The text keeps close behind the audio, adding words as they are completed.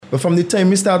But from the time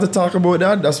we start to talk about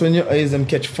that, that's when your eyes them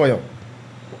catch fire.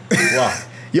 Wow.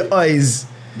 Your eyes.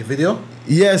 The video?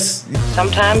 Yes.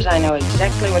 Sometimes I know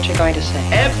exactly what you're going to say.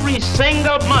 Every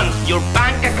single month, your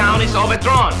bank account is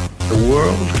overdrawn. The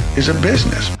world is a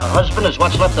business. A husband is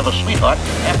what's left of a sweetheart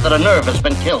after the nerve has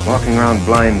been killed. Walking around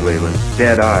blindly with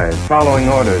dead eyes, following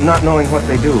orders, not knowing what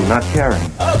they do, not caring.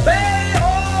 Obey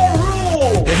all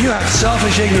rules! If you have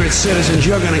selfish, ignorant citizens,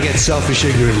 you're going to get selfish,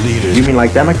 ignorant leaders. You mean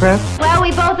like Democrats? Well,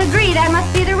 we both agree that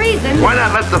must be the reason. Why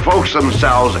not let the folks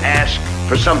themselves ask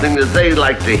for something that they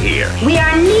like to hear? We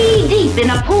are knee-deep in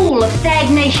a pool of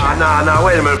stagnation. No,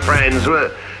 wait a minute, friends.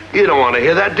 You don't want to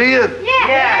hear that, do you?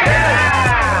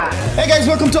 Yeah. Hey guys,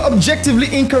 welcome to Objectively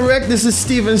Incorrect. This is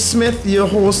Stephen Smith, your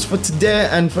host for today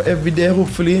and for every day,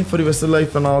 hopefully, for the rest of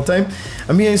life and all time.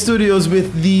 I'm here in studios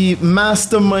with the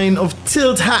mastermind of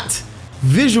Tilt Hat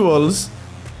Visuals,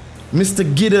 Mr.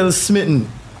 Giddel Smitten.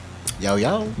 Yo.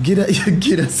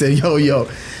 Giddel say yo.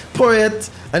 Poet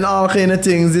and all kind of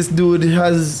things. This dude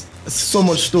has so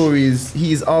much stories.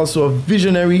 He's also a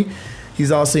visionary.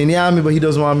 He's also in the army, but he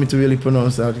doesn't want me to really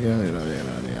pronounce that.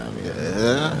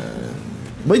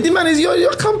 But the man is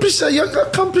you're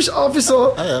accomplished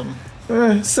officer. I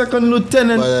am. Second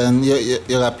lieutenant. But then you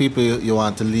got people you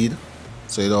want to lead,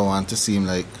 so you don't want to seem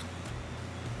like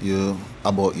you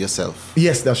about yourself.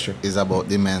 Yes, that's true. It's about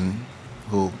the men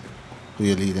who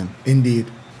you're leading.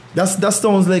 Indeed. That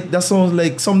sounds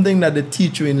like something that they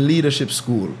teach you in leadership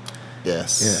school.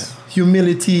 Yes. Yeah.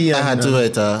 Humility. I had to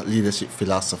write a leadership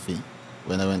philosophy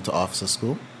when I went to officer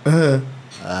school.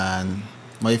 And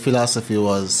my philosophy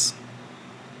was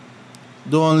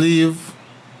don't leave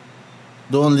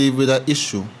with an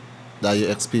issue that you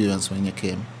experienced when you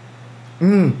came.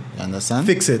 You understand?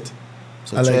 Fix it.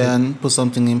 So try and put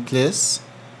something in place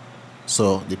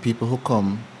so the people who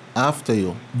come after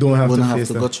you wouldn't have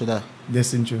to go through that.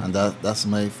 That's true. And that's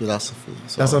my philosophy.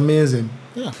 So, that's amazing.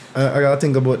 Yeah. I gotta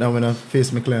think about that when I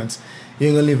face my clients. You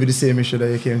ain't gonna live with the same issue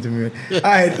that you came to me with. Yeah.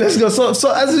 Alright, let's go.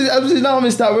 So as we now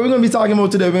start, what we're gonna be talking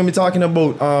about today, we're gonna be talking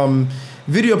about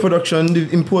video production, the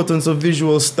importance of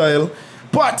visual style.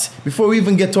 But before we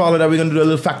even get to all of that, we're gonna do a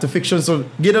little fact or fiction. So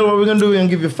get out what we're gonna do, we're gonna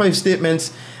give you 5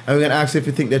 statements and we're gonna ask if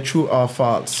you think they're true or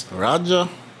false. Roger.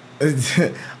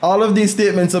 All of these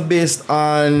statements are based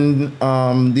on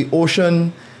the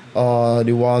ocean,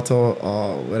 the water,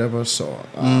 or whatever. So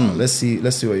let's see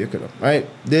what you could do. All right,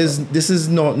 this is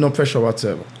no pressure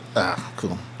whatsoever.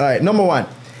 Cool. All right, number 1.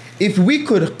 If we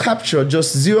could capture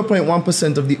just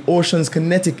 0.1% of the ocean's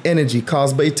kinetic energy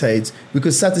caused by tides, we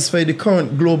could satisfy the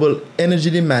current global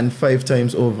energy demand 5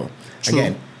 times over. True.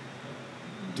 Again.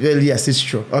 Well, yes, it's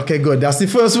true. Okay, good. That's the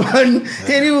first one.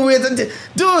 Anyway, wait.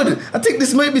 Dude, I think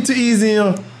this might be too easy, you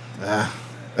know.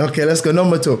 Okay, let's go.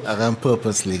 Number 2. I can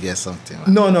purposely get something.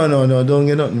 No. Don't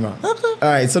get nothing wrong. Okay. All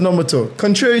right, so number 2.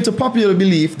 Contrary to popular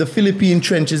belief, the Philippine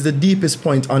Trench is the deepest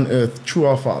point on Earth. True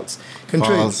or false?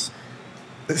 False.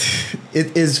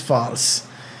 It is false.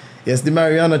 Yes, the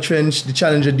Mariana Trench, the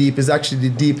Challenger Deep, is actually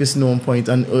the deepest known point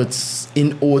on Earth's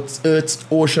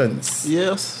oceans.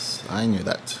 Yes, I knew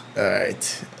that. All right.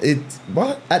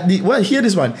 Hear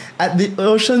this one. At the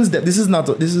ocean's depth, this is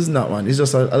not one. It's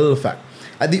just a little fact.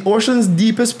 At the ocean's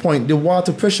deepest point, the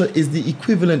water pressure is the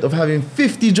equivalent of having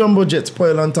 50 jumbo jets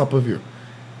piled on top of you.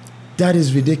 That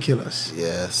is ridiculous.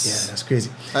 Yes. Yeah, that's crazy.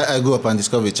 I grew up on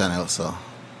Discovery Channel, so.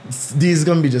 This is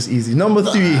going to be just easy. Number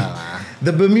 3.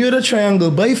 The Bermuda Triangle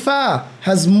by far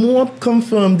has more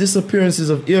confirmed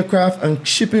disappearances of aircraft and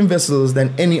shipping vessels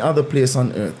than any other place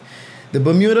on Earth. The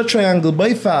Bermuda Triangle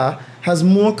by far has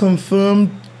more confirmed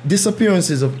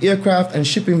disappearances of aircraft and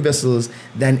shipping vessels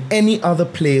than any other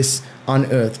place on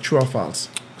Earth. True or false?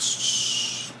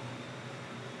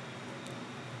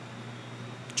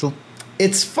 True.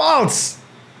 It's false.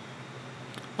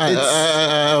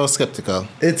 I was skeptical.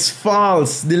 It's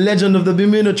false. The legend of the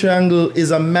Bermuda Triangle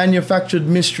is a manufactured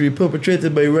mystery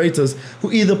perpetrated by writers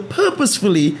who either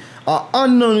purposefully or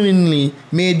unknowingly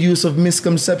made use of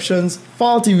misconceptions,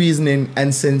 faulty reasoning,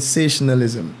 and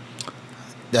sensationalism.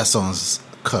 That sounds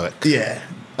correct. Yeah.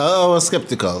 I was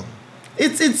skeptical.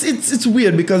 It's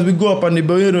weird because we go up on the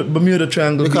Bermuda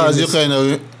Triangle. Because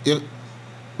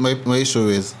my issue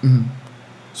is,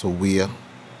 so where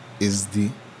is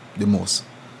the most?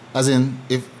 As in,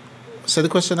 say the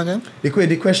question again?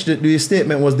 The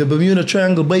statement was the Bermuda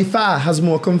Triangle by far has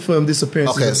more confirmed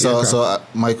disappearances. Okay, of aircraft. so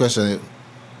my question is,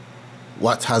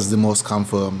 what has the most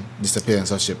confirmed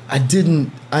disappearance of ship? I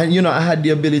had the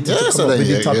ability to come up with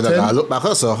the top 10. I look back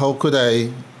also, how could I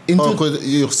How could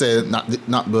you say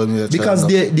not Bermuda Triangle? Because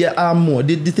there are more.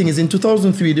 The thing is, in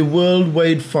 2003, the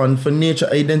Worldwide Fund for Nature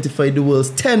identified the world's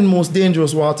 10 most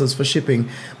dangerous waters for shipping,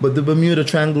 but the Bermuda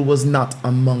Triangle was not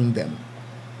among them.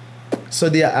 So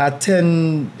there are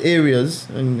 10 areas,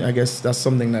 and I guess that's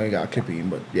something that we got clipping in,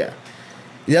 but yeah.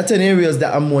 There are 10 areas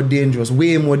that are more dangerous,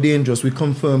 way more dangerous with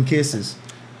confirmed cases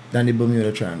than the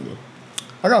Bermuda Triangle.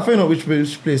 I gotta find out which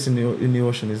place in the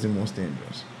ocean is the most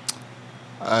dangerous.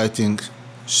 I think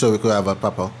we could have a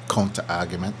proper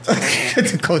counter-argument.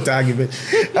 Counter-argument.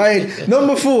 All right,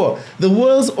 number 4. The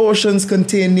world's oceans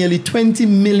contain nearly 20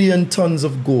 million tons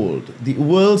of gold. The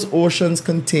world's oceans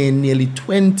contain nearly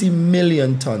 20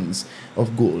 million tons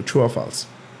of gold. True or false?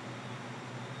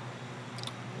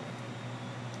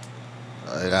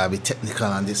 I gotta be technical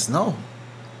on this now.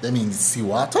 That means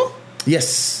seawater?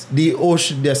 Yes, the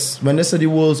ocean. Yes, when they say the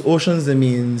world's oceans, they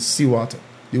mean seawater.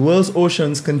 The world's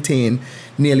oceans contain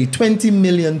nearly 20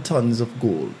 million tons of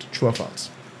gold. True or false?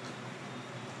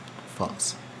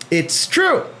 False. It's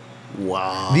true.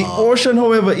 Wow. The ocean,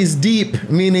 however, is deep,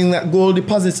 meaning that gold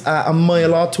deposits are a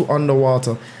mile or two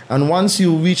underwater. And once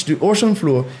you reach the ocean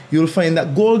floor, you'll find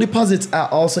that gold deposits are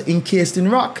also encased in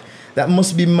rock that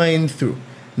must be mined through.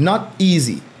 Not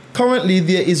easy. Currently,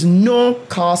 there is no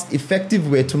cost-effective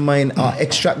way to mine or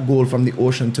extract gold from the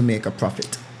ocean to make a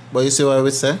profit. But you see what I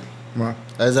would say? What?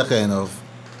 That's a kind of...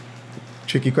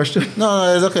 Tricky question?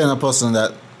 No, it's a kind of person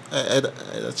that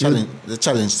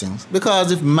challenge things.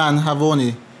 Because if man have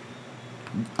only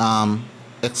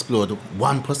explored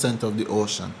 1% of the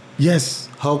ocean, yes,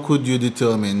 how could you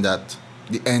determine that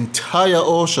the entire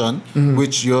ocean,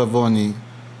 which you have only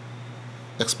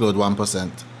explored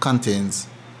 1%, contains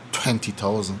 20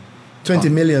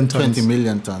 million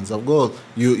tons of gold?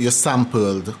 You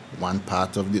sampled one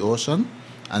part of the ocean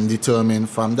and determined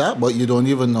from that, but you don't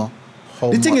even know how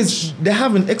much. The thing is, they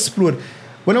haven't explored.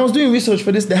 When I was doing research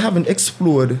for this, they haven't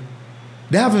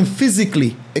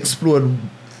physically explored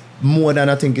more than,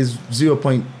 I think, is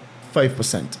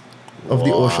 0.5% of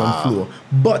the ocean floor.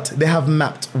 But they have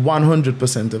mapped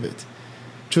 100% of it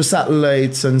through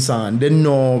satellites and so on. They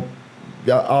know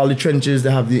all the trenches,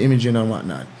 they have the imaging and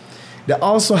whatnot. They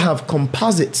also have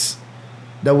composites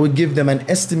that would give them an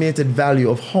estimated value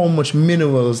of how much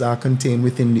minerals are contained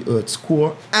within the Earth's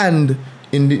core and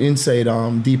in the inside,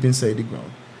 deep inside the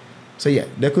ground. So yeah,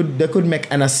 they could make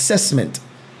an assessment.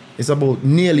 It's about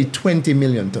nearly 20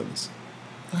 million tons.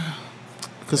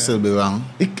 Could still be wrong.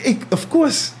 Of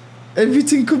course,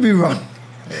 everything could be wrong.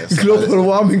 Yeah, Global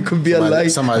warming could be a lie.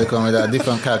 Somebody come with a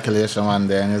different calculation one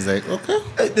day and he's like, okay.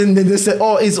 And then they say,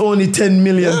 oh, it's only 10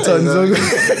 million tons.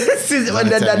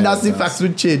 That's the facts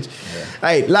would change. Yeah. All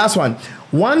right, last one.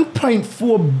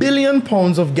 1.4 billion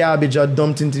pounds of garbage are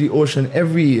dumped into the ocean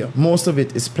every year. Most of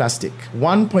it is plastic.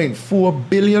 1.4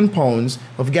 billion pounds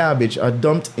of garbage are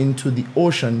dumped into the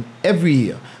ocean every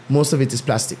year. Most of it is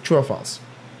plastic. True or false?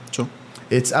 True.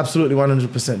 It's absolutely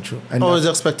 100% true. And I was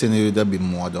expecting it would be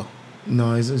more though.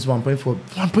 No, it's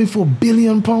 1.4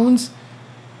 billion pounds.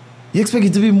 You expect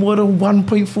it to be more than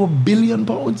 1.4 billion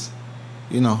pounds?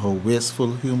 You know how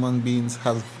wasteful human beings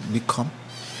have become.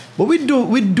 But we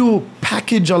do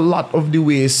package a lot of the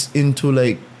waste into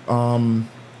like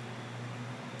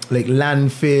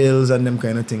landfills and them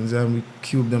kind of things, and we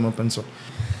cube them up and so.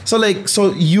 I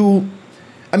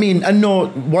know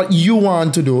what you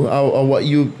want to do or what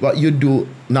you do,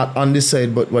 not on this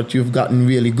side, but what you've gotten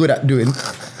really good at doing.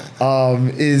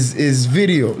 Is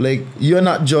video. Like, you're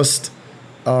not just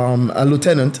a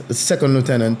lieutenant, a second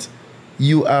lieutenant.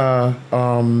 You are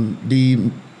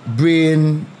the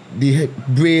brain, the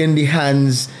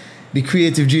hands, the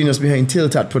creative genius behind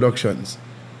Tiltat Productions.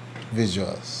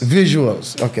 Visuals.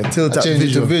 Okay, Tiltat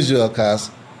Visual. Visual, cause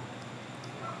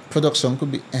production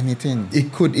could be anything.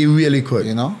 It really could.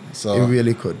 You know? So it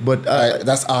really could. But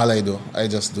that's all I do. I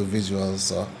just do visuals.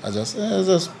 So I just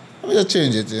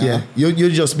change it. You know?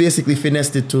 You just basically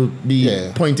finessed it to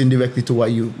be pointing directly to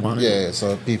what you want. Yeah,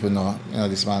 so people know,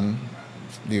 this man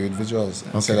deal with visuals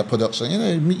instead of production.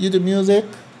 You do music.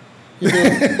 You do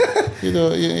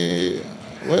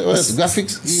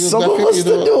graphics. Some of us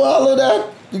to do all of that.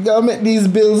 You gotta make these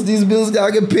bills. These bills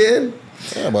gotta get paid.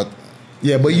 But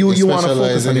you want to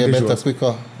focus on the visuals. Better,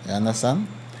 quicker. You understand?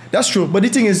 That's true. But the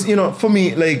thing is, for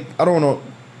me, like, I don't know,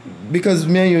 because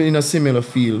me and you in a similar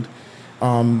field.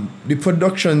 The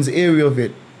productions area of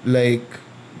it, like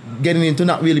getting into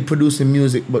not really producing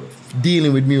music, but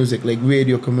dealing with music, like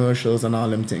radio commercials and all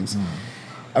them things.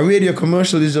 A radio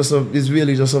commercial is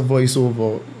really just a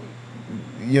voiceover.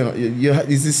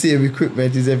 It's the same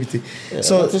equipment, it's everything. Yeah,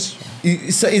 so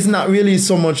it's not really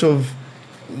so much of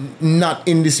not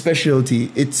in the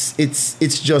specialty. It's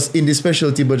just in the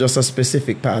specialty, but just a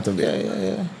specific part of it.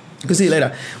 Yeah. You can see it like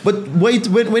that. But wait,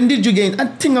 when did you gain? I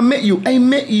think I met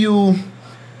you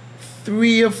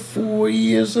 3 or 4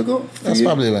 years ago. That's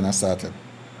probably when I started.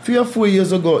 3 or 4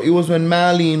 years ago. It was when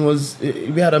Marlene was.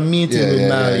 We had a meeting with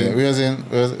Marlene. Yeah. We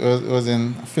was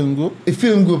in a film group. A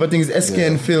film group. I think it's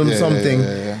SKN Film something.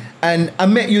 Yeah. And I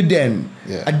met you then.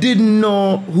 Yeah. I didn't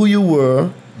know who you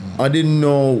were. I didn't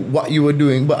know what you were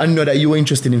doing, but I know that you were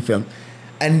interested in film.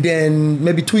 And then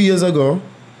maybe 2 years ago,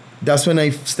 that's when I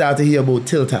started to hear about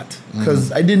Tiltat.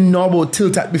 Because I didn't know about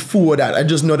Tiltat before that. I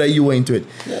just know that you were into it.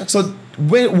 Yeah. So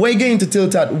why get into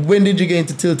Tiltat? When did you get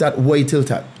into Tiltat? Why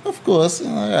Tiltat? Of course,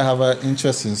 I have an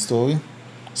interesting story.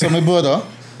 So my brother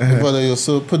used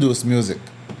to produce music.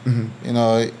 You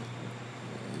know,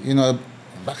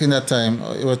 back in that time,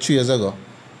 it was 3 years ago.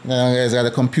 Guys had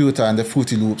a computer and the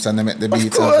Fruity Loops and they make the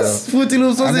beats. Of course, Fruity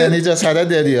Loops was and it. then he just had a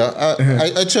idea.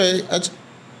 I tried,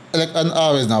 like, and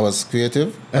always now I was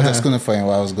creative. I just couldn't find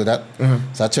what I was good at.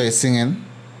 So I tried singing.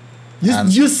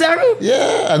 You sang?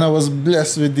 Yeah, and I was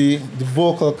blessed with the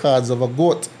vocal cords of a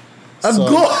goat. A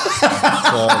goat?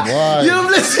 So, boy, you're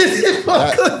blessed with the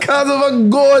vocal cords of a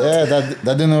goat? Yeah, that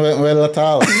didn't went well at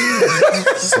all.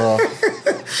 So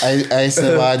I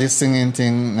said, "Why this singing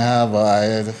thing? Nah,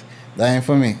 boy, that ain't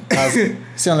for me." Cause it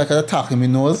sounded like I was talking my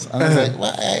nose, and I was like,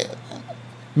 "Why?"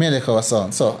 Made like our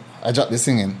sound. So I dropped the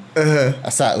singing. I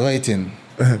started writing,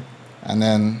 and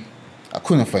then I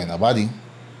couldn't find nobody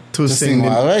to sing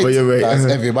what I write. Because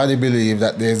everybody believed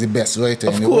that there's the best writer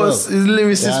in the world. Of course, his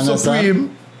lyrics is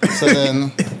supreme. So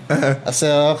then I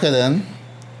said, okay then,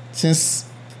 since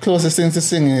closest thing to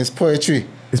singing is poetry.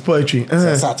 It's poetry.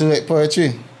 So I started to write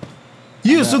poetry.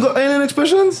 You used to go Alien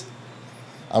Expressions?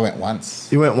 I went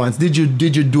once. You went once. Did you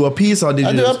do a piece or did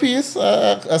I you? did a piece.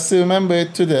 I still remember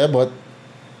it today, but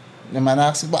the man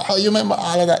asked me, "But how you remember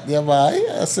all of that, there, boy?"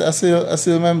 I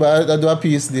still remember. I do a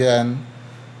piece there, and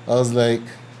I was like,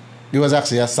 it was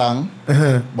actually a song,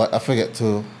 but I forget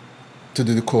to do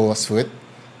the chorus for it.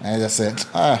 And I just said,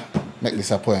 make this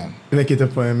a poem. Make it a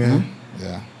poem, yeah.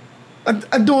 Yeah.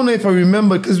 I don't know if I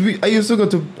remember, because I used to go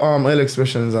to L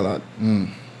Expressions a lot.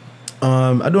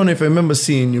 I don't know if I remember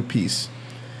seeing your piece.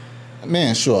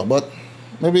 Man, sure, but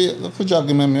maybe I could jog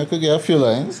the memory. I could get a few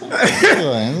lines. Drop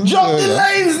the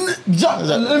lines!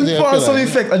 Let me pour some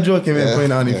effect. I'm joking, man,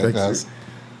 putting on effects.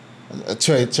 I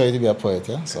try to be a poet,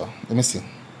 yeah? So, let me see.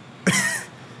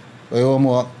 We were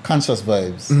more conscious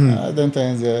vibes.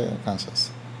 Sometimes they're conscious.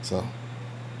 So,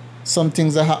 some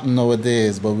things are happening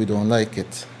nowadays, but we don't like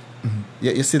it.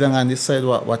 Yet you sit down and decide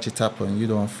watch it happen. You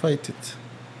don't fight it.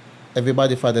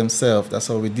 Everybody for themselves. That's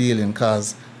how we're dealing.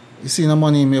 Because you see no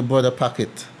money in your brother's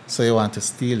pocket, so you want to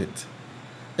steal it.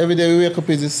 Every day we wake up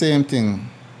is the same thing.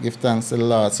 Give thanks to the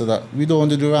Lord so that we don't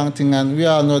do the wrong thing. And we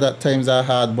all know that times are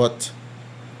hard, but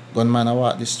gunman I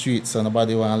walk the streets so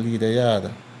nobody want to leave the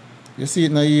yard. You see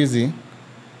it not easy,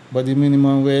 but the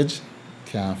minimum wage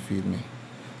can't feed me.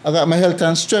 I got my health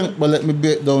and strength, but let me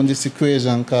break down this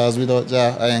equation, because without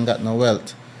Jah, I ain't got no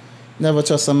wealth. Never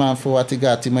trust a man for what he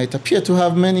got. He might appear to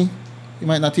have many. He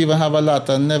might not even have a lot,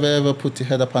 and never ever put his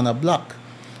head up on a block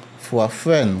for a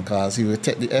friend, because he will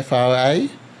take the FRI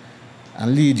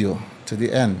and lead you to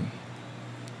the end.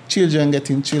 Children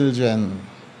getting children.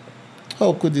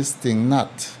 How could this thing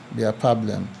not be a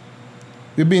problem?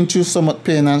 We've been through so much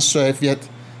pain and strife, yet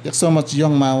so much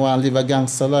young man want to live a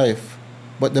gangster life.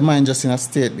 But the mind just in a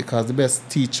state because the best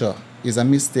teacher is a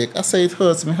mistake. I say it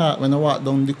hurts my heart when I walk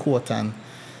down the court and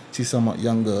see so much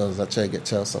young girls that try to get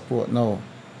child support now.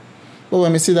 But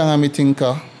when I sit down and I think,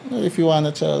 if you want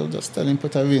a child, just tell him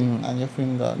put a ring on your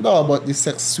finger. No, but the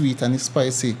sex sweet and it's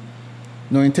spicy.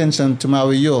 No intention to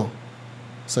marry you.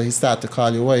 So he start to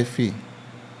call you wifey.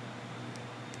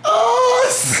 Oh,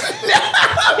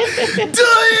 snap! Dude,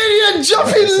 you're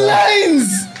jumping lines!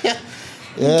 Yeah,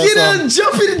 Get on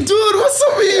jumping, dude. What's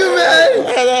up with you, man?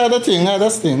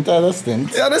 That's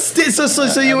thing.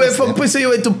 So you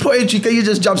went to poetry. Can you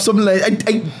just drop something like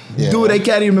dude? I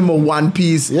can't remember one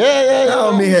piece. Yeah.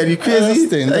 Oh, my head, you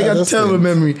crazy? I got terrible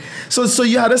memory. So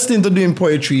you had a stint of doing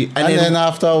poetry, and then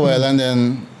after a while, and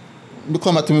then we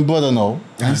come back to my brother now,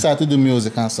 and he started to do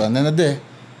music and so. And then a day,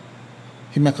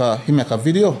 he make a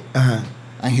video,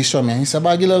 and he showed me. And he said,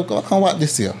 "Bagila, I can watch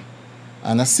this here."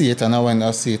 And I see it, and I went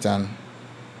to see it, and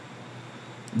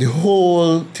the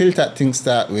whole Tiltat thing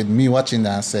started with me watching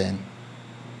that and saying,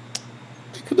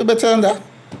 "You could do better than that."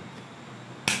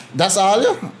 That's all,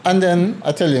 yeah. And then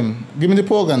I tell him, "Give me the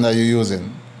program that you're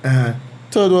using."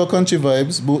 Third World Country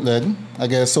Vibes, bootleg. I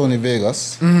get Sony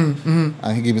Vegas. And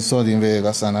he gave me Sony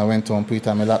Vegas, and I went home, put it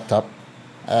on my laptop.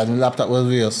 And my laptop was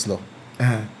real slow.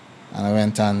 Uh-huh. And I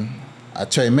went and I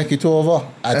tried to make it over.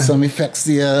 Add some effects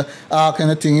here, all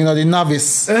kind of thing. You know, the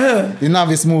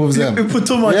novice moves them. You put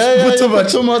too much. Put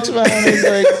too much, man. And it's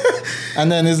like,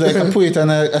 and then it's like I put it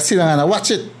and I sit down and I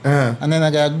watch it. And then I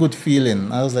got a good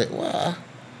feeling. I was like, wow,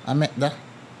 I met that.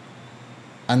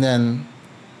 And then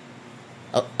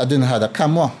I didn't have a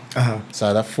camera. So I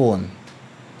had a phone.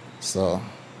 So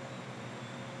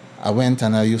I went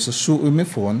and I used to shoot with my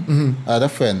phone. I had a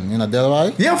friend, you know,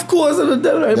 Delroy. Yeah, of course, I know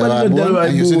Delroy.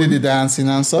 And used to do the dancing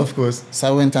and stuff. Of course. So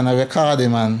I went and I recorded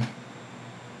him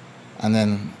and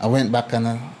then I went back and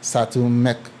I started to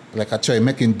make, like I tried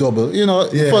making double. You know,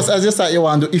 first as you start, you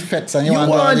want to do effects and you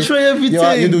want to try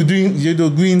everything. You do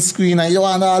green screen and you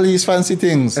want all these fancy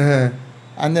things.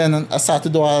 And then I started to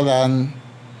do all that, and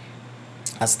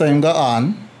as time got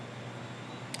on,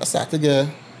 I started to get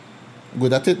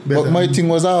good at it. Better. But my thing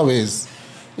was always,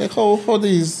 like how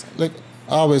these, like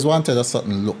I always wanted a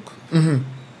certain look.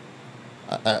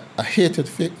 I hated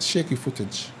shaky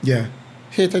footage. Yeah.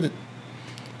 Hated it.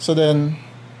 So then,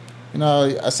 you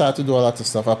know, I started to do a lot of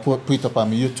stuff. I put it up on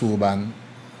my YouTube and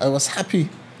I was happy.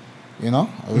 You know?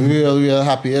 Real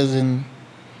happy, as in.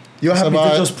 You were happy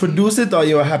to just produce it, or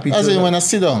you were happy as in when I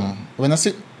sit down, when I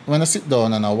sit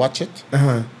down and I watch it,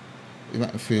 it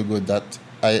makes me feel good that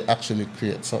I actually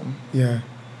create something. Yeah.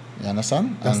 You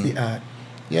understand? That's the art.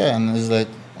 Yeah, and it's like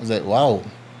wow.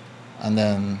 And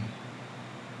then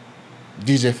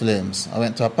DJ Flames. I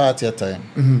went to a party at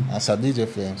time. I saw DJ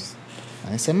Flames.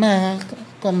 And he said, man,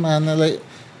 come man, like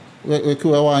we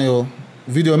could want you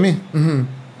video me. And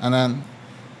then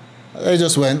I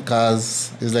just went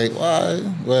because it's like, why,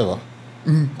 whatever.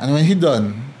 And when he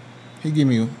done, he gave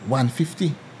me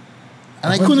 $150.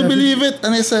 And I couldn't believe it.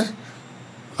 And I said,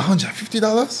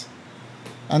 $150?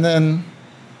 And then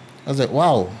I was like,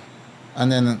 wow.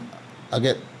 And then I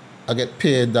get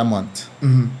paid that month.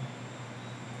 And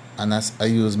I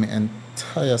used my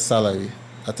entire salary.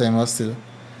 At the time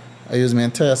I used my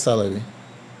entire salary.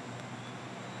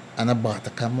 And I bought a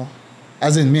camera.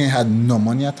 As in, me had no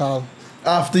money at all.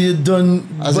 After you done,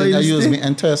 as in, I used my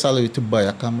entire salary to buy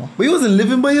a camera. But you wasn't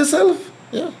living by yourself?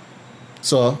 Yeah.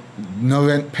 So, no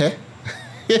rent pay.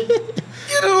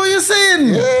 You know what you're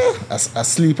saying? Yeah. I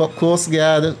sleep up Coast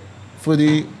Guard for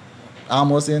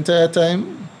almost the entire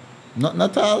time. Not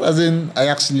at all. As in, I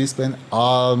actually spent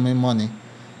all my money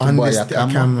to buy a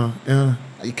camera. Yeah.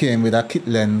 It came with a kit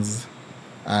lens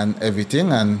and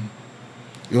everything, and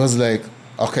it was like,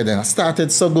 okay, then I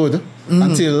started so good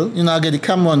until, you know, I get the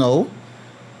camera now.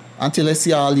 Until I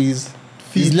see all these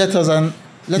letters on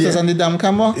the damn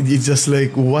camera. It's just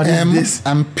like, what is this?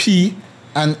 And P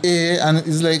and A and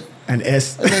it's like... And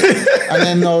S. And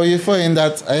then now you find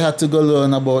that I had to go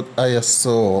learn about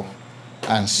ISO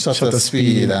and shutter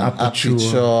speed and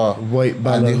aperture, white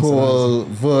balance. And the whole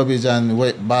verbiage and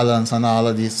white balance and all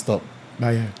of this stuff.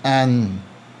 Yeah. And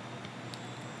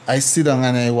I sit down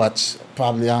and I watch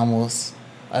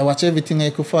I watch everything I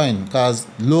could find, because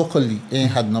locally I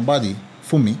ain't had nobody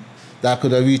for me that I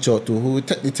could have reached out to who would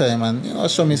take the time and, you know,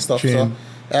 show me stuff. So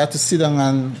I had to sit down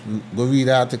and go read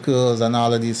articles and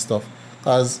all of this stuff,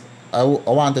 because I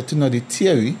wanted to know the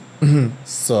theory.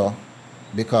 So,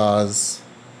 because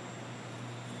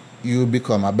you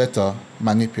become a better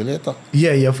manipulator.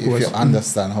 Yeah, of course. If you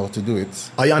understand how to do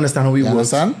it. I understand how it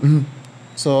works. Understand?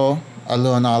 So I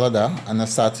learned all of that, and I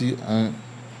started.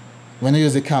 When I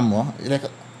use the camera, like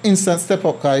instant step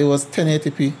up, because it was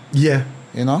 1080p. Yeah.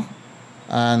 You know,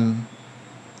 and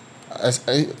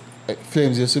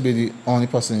Flames used to be the only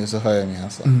person who used to hire me,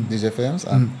 and so DJ Flames,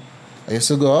 and I used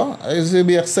to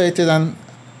be excited, and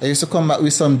I used to come back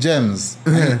with some gems.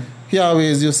 He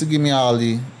always used to give me all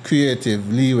the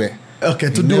creative leeway. Okay,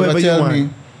 to do whatever you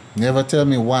want. Never tell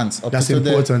me once. That's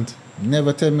important.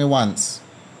 Never tell me once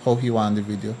how he want the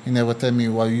video. He never tell me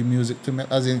what you music to make.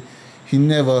 As in, he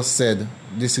never said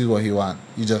this is what he want.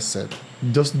 He just said,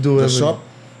 just do it. Just shop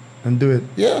and do it.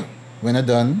 Yeah. When I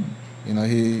done, you know,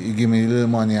 he give me a little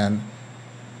money, and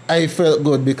I felt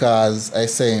good because I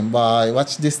say, boy,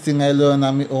 watch this thing I learned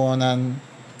on my own, and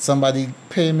somebody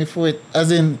pay me for it.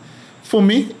 As in, for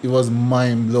me, it was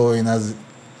mind blowing. As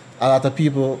a lot of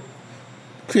people,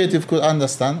 creative could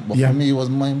understand, but for me, it was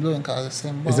mind blowing because I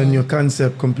said, boy, it's a new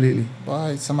concept completely.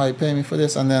 Boy, somebody pay me for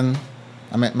this, and then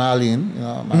I met Marlene. You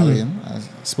know, Marlene. I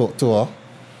spoke to her.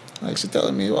 Like, she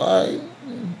telling me, why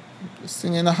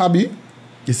singing a hobby.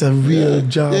 It's a real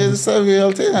job. It's a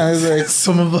real thing. And it's like,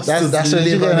 some of us that's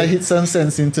really gonna hit some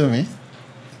sense into me.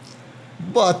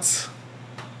 But,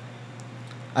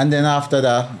 and then after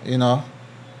that, you know,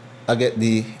 I get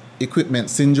the equipment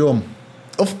syndrome.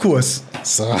 Of course.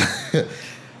 So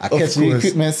I catch the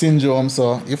equipment syndrome,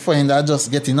 so you find that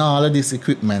just getting all of this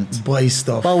equipment. Boy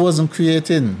stuff. But I wasn't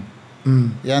creating.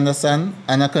 You understand?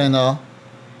 And I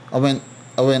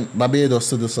went Barbados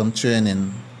to do some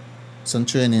training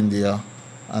there.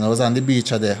 And I was on the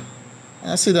beach there.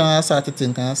 And I sit down and I started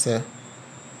thinking, I say,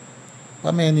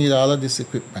 why may I need all of this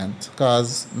equipment?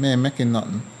 Because me ain't making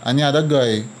nothing. And the other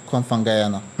guy come from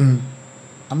Guyana.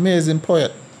 Amazing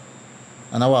poet.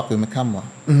 And I walk with my camera.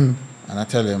 And I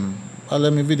tell him, oh,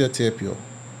 let me videotape you.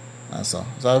 And so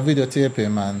I videotape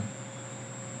him, and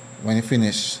when he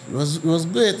finished, it was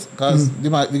great because the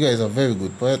guy is a very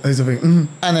good poet.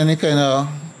 And then he kind of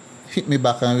hit me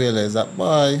back and realized that,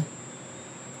 boy,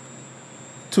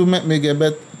 for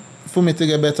me to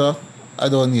get better, I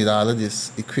don't need all of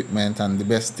this equipment and the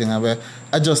best thing ever.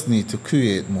 I just need to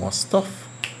create more stuff.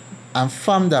 And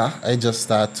from that, I just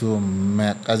start to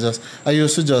make. I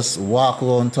used to just walk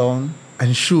around town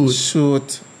and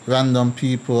shoot random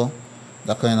people,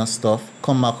 that kind of stuff.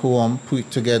 Come back home, put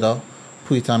it together,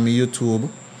 put it on my YouTube.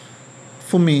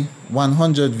 For me,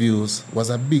 100 views was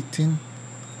a big thing.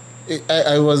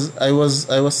 I was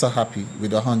so happy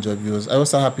with 100 views. I was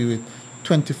so happy with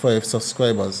 25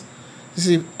 subscribers. You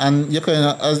see, and you kind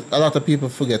of, a lot of people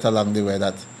forget along the way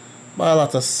that by a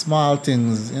lot of small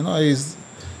things, you know, is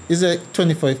like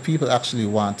 25 people actually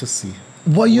want to see.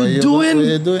 What you doing? What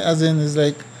you're doing, as in, it's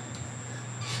like,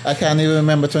 I can't even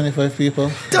remember 25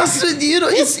 people. That's what, you know,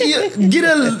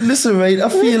 listen, right? I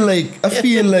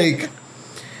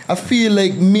feel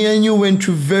like me and you went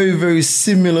through very, very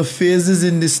similar phases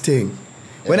in this thing.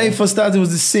 When I first started, it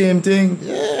was the same thing.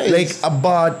 Yes. Like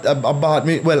about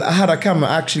me. Well, I had a camera.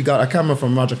 I actually got a camera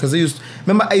from Roger because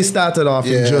remember I started off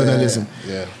in journalism.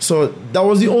 Yeah. So that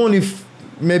was the only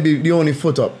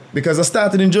foot up, because I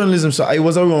started in journalism. So I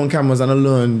was around cameras and I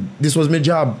learned this was my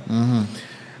job.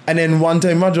 And then one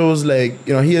time Roger was like,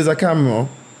 you know, here's a camera.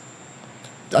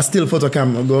 A still photo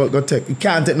camera. Go take. You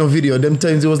can't take no video. Them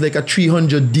times it was like a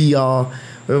 300 DR.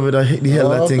 Whatever the hell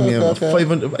that thing name was.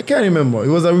 500. I can't remember. It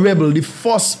was a Rebel, the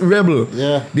first Rebel.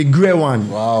 Yeah. The grey one.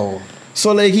 Wow.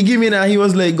 So like he gave me that, he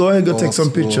was like, go ahead, go take some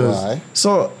pictures. Right.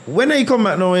 So when I come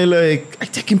back now, I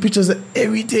taking pictures of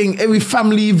everything, every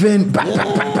family event,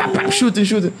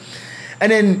 shooting.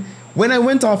 And then when I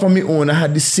went off on my own, I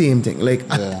had the same thing. Like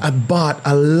I bought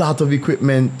a lot of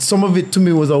equipment. Some of it to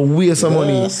me was a waste of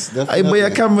money. Definitely. I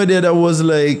bought a camera there that was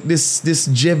like this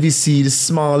JVC, this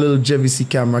small little JVC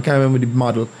camera. I can't remember the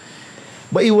model.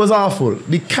 But it was awful.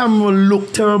 The camera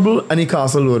looked terrible and it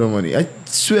cost a load of money. I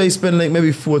swear I spent like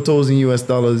maybe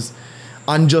 $4,000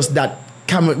 on just that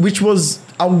camera, which was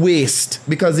a waste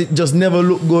because it just never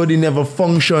looked good. It never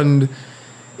functioned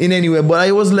in any way. But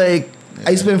I was like,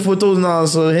 I spent $4,000,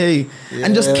 so hey,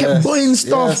 and just kept buying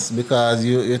stuff. Yes, because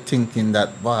you're thinking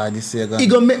that, boy, this year it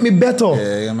gonna make me better.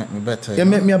 Yeah, you make me better. You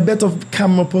make me a better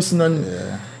camera person, and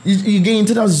you get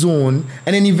into that zone,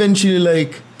 and then eventually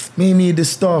like, me need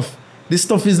this stuff. This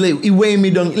stuff is like, it weigh me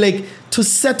down. Like to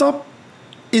set up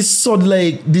is so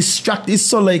like it's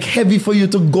so like heavy for you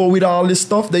to go with all this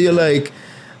stuff that you're like,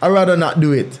 I'd rather not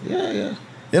do it. Yeah.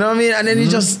 You know what I mean? And then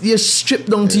you strip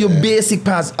down to your basic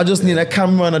parts. I just need a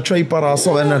camera and a tripod or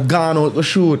something and a gun out to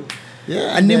shoot.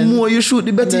 Yeah. And the more you shoot,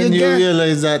 the better you get. And you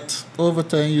realize that over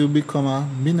time you become a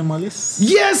minimalist.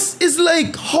 Yes, it's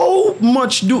like how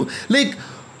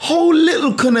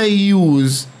little can I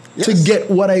use to get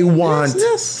what I want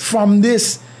from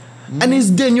this? And it's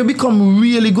then you become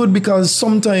really good, because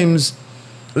sometimes,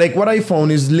 like what I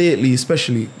found is lately,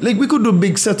 especially, like we could do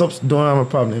big setups, don't have a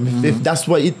problem. If that's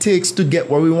what it takes to get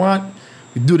what we want,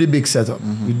 we do the big setup.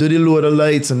 We do the load of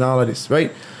lights and all of this,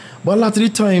 right? But a lot of the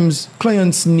times,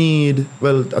 clients need,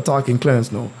 I'm talking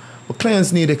clients now, but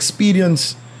clients need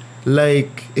experience.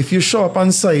 Like if you show up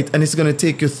on site and it's going to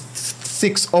take you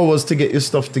 6 hours to get your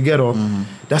stuff together,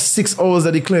 that's 6 hours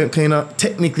that the client kind of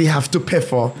technically have to pay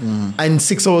for, and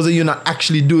 6 hours that you're not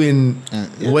actually doing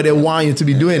what they want you to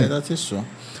be doing. Yeah, that is true.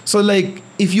 So like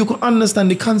if you could understand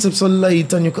the concepts of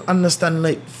light and you could understand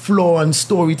like flow and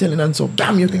storytelling and so,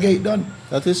 bam, you could get it done.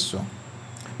 That is true.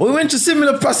 But we went through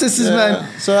similar processes, man.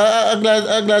 So I'm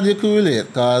glad you could relate,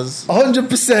 because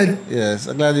 100%. Yes,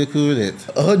 I'm glad you could relate.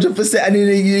 100%. And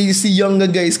then you see younger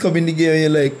guys come in the game and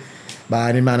you're like,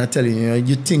 man, I'm telling you,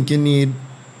 you think you need,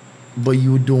 but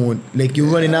you don't. Like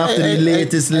you're running after the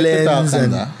latest lens.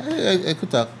 I could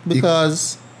talk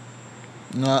because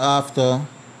after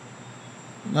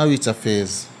now it's a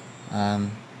phase,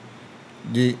 and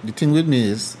the thing with me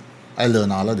is I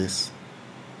learn all of this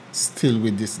still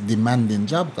with this demanding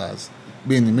job, because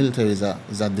being in the military is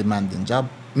a demanding job.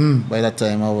 By that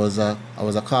time I was a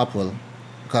corporal,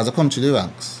 because I come to the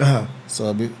ranks.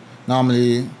 So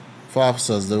normally for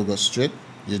officers they will go straight,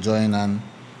 you join and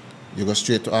you go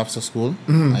straight to officer school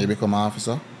and you become an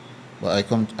officer. But I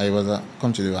come to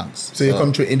the ranks. So you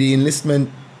come to in the enlistment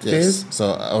phase?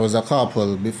 So I was a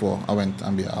corporal before I went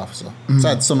and be an officer. So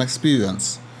I had some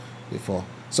experience before.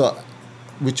 So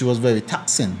which was very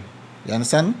taxing. You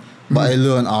understand? But I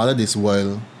learned all of this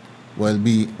while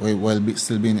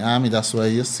still being in the army. That's why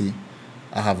you see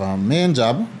I have a main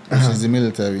job, which is the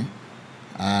military,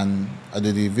 and I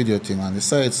do the video thing on the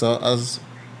side. So as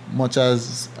much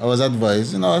as I was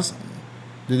advised,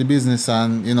 do the business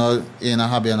and, in a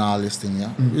hobby and all this thing,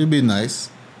 it'll be nice.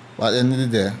 But at the end of the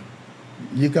day,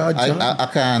 you got I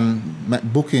can make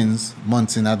bookings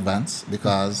months in advance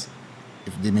because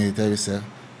if the military say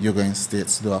you're going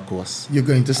States to do a course, you're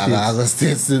going to States. I go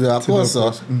States to do a course.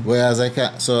 So, whereas I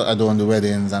don't do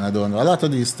weddings and I don't do a lot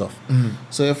of these stuff.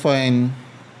 So you find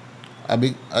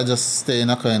I just stay in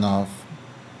a kind of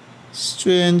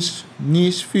strange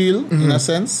niche field in a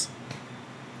sense.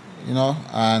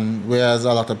 And whereas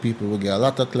a lot of people will get a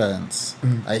lot of clients,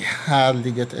 I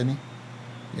hardly get any.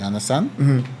 You understand?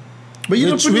 But you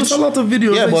don't produce a lot of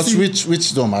videos. Yeah, but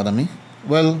which don't bother me.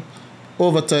 Well,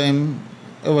 over time,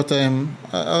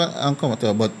 I'm coming to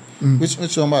it, but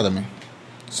which don't bother me.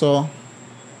 So,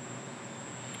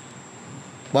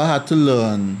 but I had to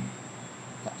learn,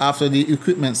 after the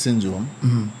equipment syndrome,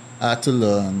 I had to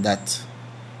learn that,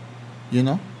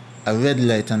 a red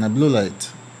light and a blue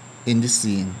light in the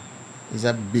scene is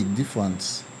a big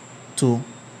difference to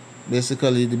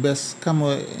basically the best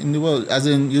camera in the world. As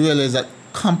in, you realize that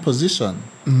composition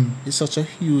is such a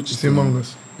huge thing.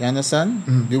 Humongous. You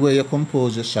understand? The way you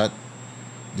compose your shot,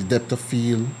 the depth of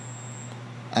field,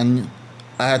 and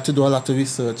I had to do a lot of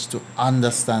research to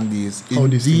understand these in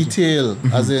detail,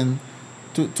 as in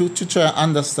to try and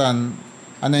understand,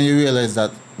 and then you realize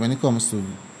that when it comes to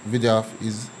video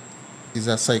is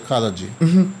a psychology,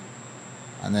 and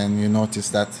then you notice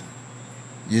that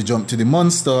you jump to the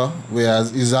monster,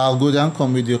 whereas it's all good and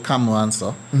come with your camera and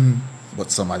stuff,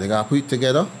 but somebody got to put it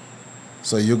together.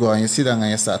 So you go and you sit down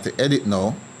and you start to edit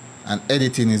now, and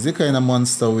editing is the kind of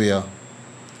monster where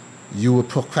you will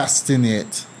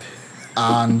procrastinate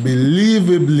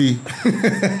unbelievably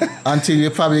until you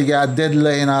probably get a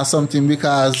deadline or something,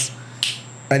 because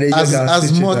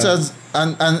as much as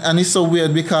and it's so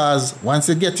weird because once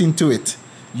you get into it,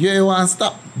 you want to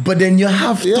stop. But then you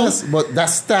have to. Yes, but that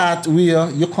start where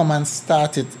you come and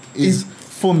start it is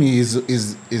for me is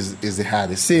the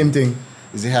hardest. Same thing.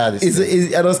 It's the hardest.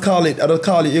 I just call it.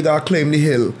 You gotta climb the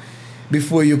hill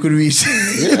before you could reach.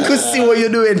 You could see what you're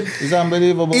doing. It's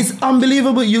unbelievable. It's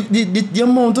unbelievable. The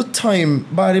amount of time,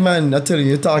 body man, I'm telling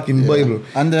you, you're talking Bible.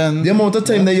 And then the amount of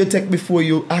time that you take before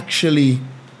you actually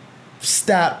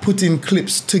start putting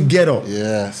clips together.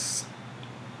 Yes.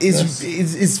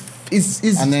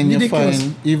 Is and then ridiculous.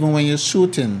 You find even when you're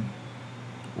shooting,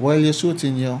 while you're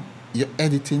shooting, you're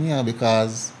editing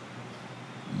because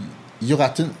you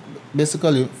got to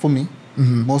basically, for me,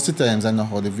 most of the times I know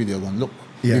how the video gonna look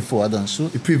before I don't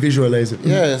shoot. You pre-visualize it.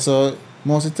 Yeah, so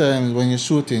most of the time when you're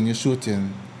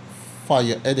shooting for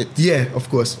your edit. Yeah, of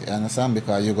course. You understand?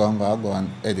 Because you're gonna go and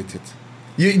edit it.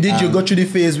 You go through the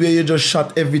phase where you just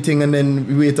shot everything and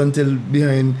then wait until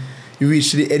behind you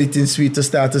reach the editing suite to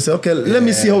start to say, okay, let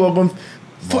me see how we're going to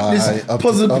put this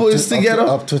puzzle pieces together.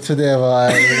 Up to today,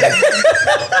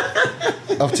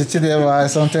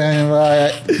 sometimes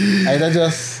I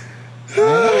just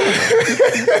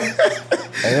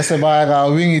say, I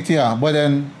gotta wing it here. But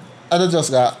then I just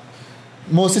got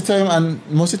most of the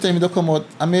time it don't come out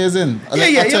amazing. I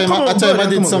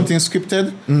did something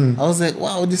scripted. I was like,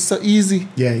 wow, this is so easy.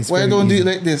 Yeah, why don't do it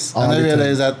like this? And I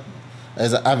realized that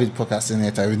as an avid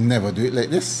procrastinator, I would never do it like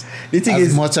this. The thing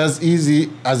is, much as easy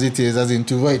as it is, as in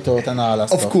to write out and all that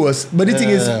stuff. Of course. But the thing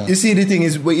is, you see, the thing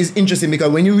is, it's interesting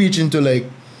because when you reach into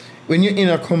when you're in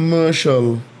a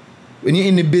commercial, when you're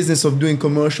in the business of doing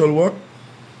commercial work,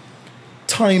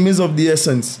 time is of the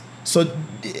essence. So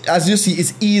as you see,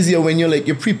 it's easier when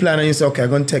you're pre-plan and you say, okay, I'm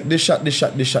going to take this shot.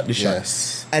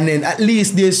 Yes. And then at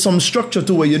least there's some structure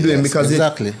to what you're doing because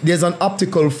there's an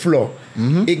optical flow.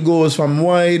 It goes from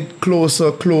wide,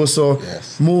 closer,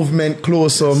 yes. movement,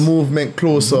 closer,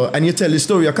 and you tell the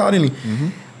story accordingly.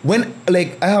 When,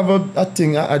 I have a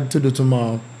thing I had to do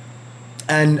tomorrow,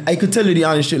 and I could tell you the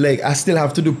honest truth, I still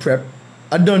have to do prep.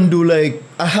 I don't do,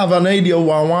 I have an idea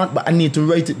what I want, but I need to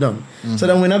write it down. So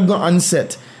then when I go on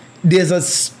set, there's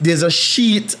a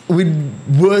sheet with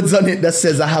words on it that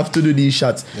says I have to do these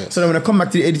shots. Yes. So then when I come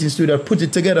back to the editing studio, I put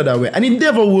it together that way. And it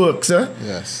never works,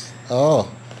 Yes. Oh.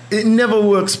 It never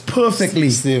works perfectly.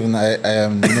 Stephen, I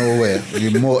am nowhere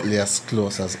remotely as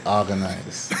close as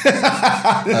organized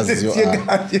as you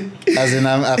are. As in,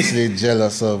 I'm actually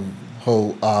jealous of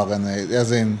how organized,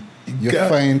 as in you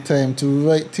find time to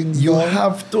write things You down.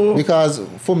 have to. Because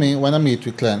for me, when I meet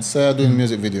with clients, say I'm doing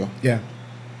music video, Yeah.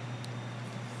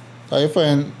 so I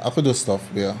find I could do stuff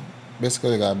where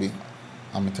basically gotta be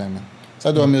on my timing. So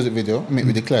I do a music video, I meet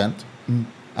with the client,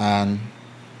 and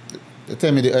they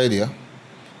tell me the idea,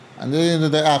 and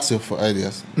they ask you for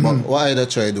ideas. But what I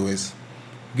try to do is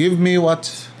give me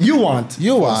what You want.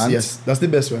 you want, Yes, that's the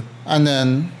best one. and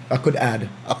then I could add.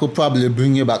 I could probably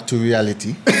bring you back to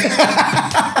reality.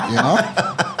 You know?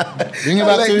 Bring you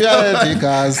back to reality,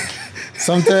 because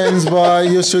sometimes, boy,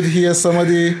 you should hear some of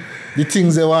the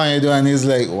things they want you to do, and it's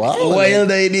like, wow.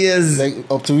 Wild ideas. Like,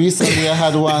 up to recently, I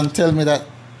had one tell me that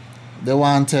they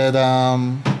wanted,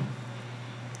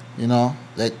 you know,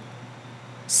 like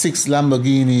 6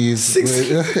 Lamborghinis.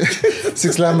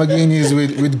 Six Lamborghinis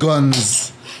with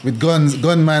guns. With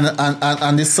gunman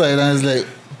on this side, and it's like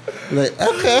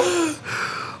okay.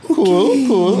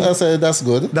 Cool. I said that's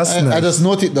good. That's I nice. just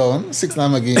note it down. 6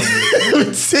 Lamborghinis.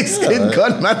 With 6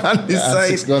 gunmen on this and side.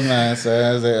 6 gunmen. So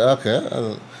I was like,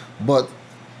 okay. But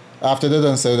after they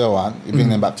done say they want, you bring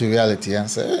them back to reality and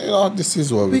say, this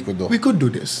is what we could do. We could do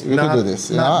this. We could do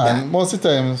this. You know? Not that. And most of the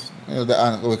times,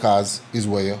 because is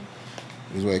where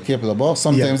you're capable of.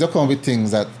 Sometimes they come with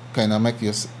things that kind of make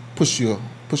you push your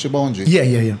boundary.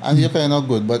 Yeah. And you're kind of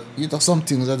good, but some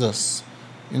things are just,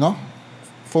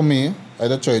 for me, I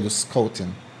don't try to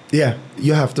scouting. Yeah,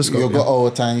 you have to scout. You go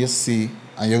out and you see,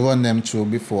 and you run them through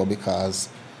before, because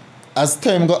as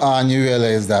time go on, you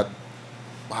realize that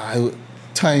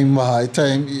time it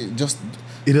just...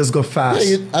 It does go fast.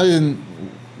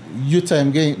 Your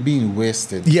time being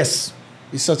wasted. Yes.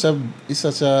 It's such a... It's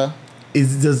annoying.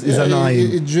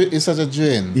 It's such a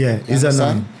drain. Yeah, it's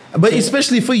annoying. But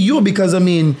especially for you, because I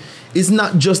mean, it's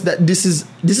not just that this is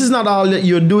not all that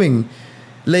you're doing.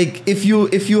 Like if you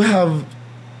have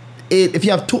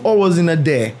 2 hours in a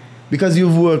day, because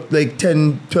you've worked like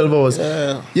 10, 12 hours,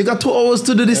 you got 2 hours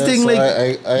to do this thing. So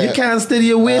like you can't stay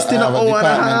there wasting an hour and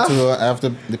a half. I have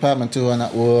the department too and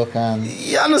at work, and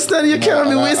you understand, you can't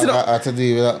be wasting. I have to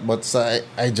deal with that, but so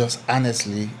I just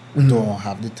honestly don't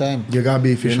have the time. You gotta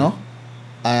be efficient.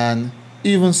 And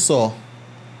even so,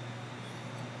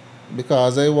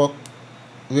 because I work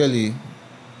really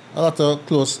a lot of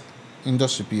close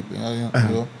industry people, in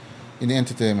the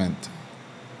entertainment,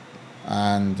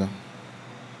 and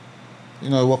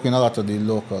working a lot of the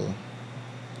local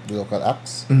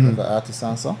acts, local artists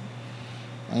and so,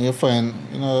 and you find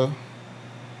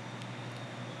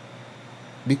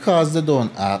because they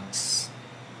don't ask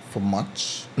for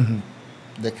much,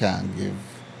 they can't give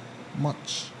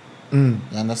much. You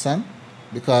understand?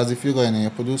 Because if you're going and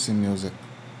you're producing music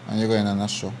and you're going on a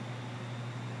show,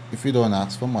 if you don't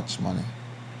ask for much money,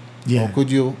 how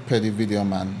could you pay the video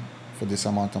man for this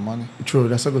amount of money? True,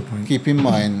 that's a good point. Keep in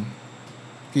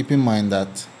mind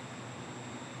that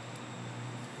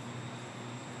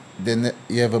then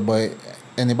you ever buy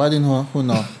anybody who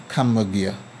know camera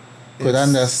gear could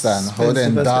understand how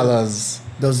then dollars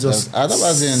does just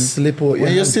slip out.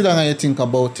 When you sit down and you think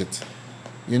about it,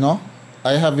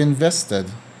 I have invested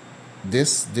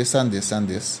this and this and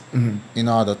this in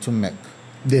order to make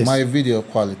my video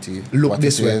quality look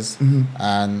this way.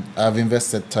 And I've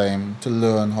invested time to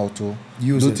learn how to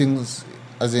do things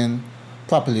as in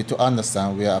properly, to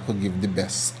understand where I could give the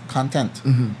best content.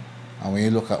 And when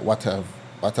you look at what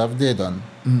have they done,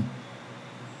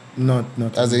 not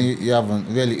as in you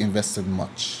haven't really invested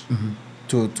much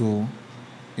to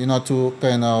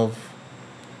kind of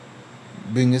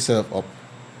bring yourself up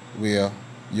where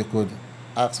you could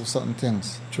ask for certain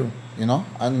things. True.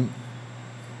 And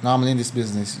normally in this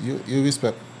business, you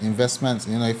respect investments.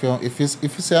 If you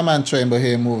say a man trying but he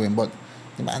ain't moving, but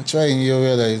the man trying, you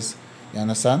realize, you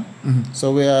understand?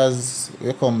 So whereas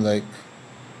we come like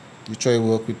you try to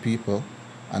work with people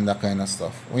and that kind of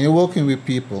stuff. When you're working with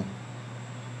people,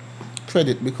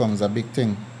 credit becomes a big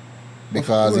thing,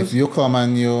 because if you come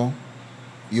and you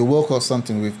work out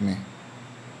something with me,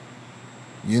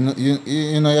 you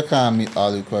can't meet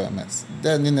all the requirements.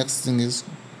 Then the next thing is,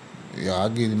 I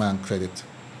give the man credit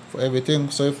for everything.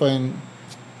 So you find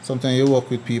sometimes you work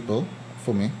with people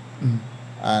for me,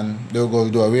 and they'll go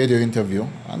do a radio interview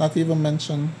and not even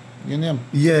mention your name.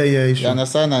 Yeah, you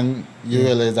understand, and you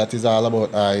realize that it's all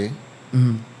about I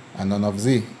and none of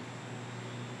Z,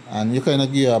 and you kind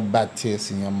of give a bad taste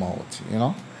in your mouth,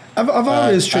 I've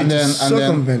always tried to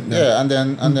circumvent that.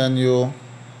 Yeah, and then you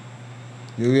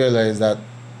realize that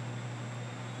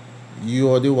you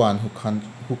are the one who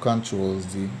controls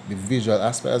the visual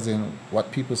aspect, as in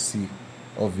what people see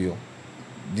of you.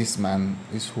 this man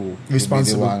is who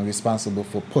Responsible. will be the one responsible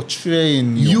for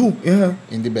portraying you yeah,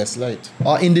 in the best light.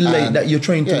 or in the light And- that you're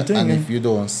trying to yeah, attain. and yeah. if you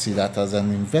don't see that as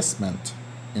an investment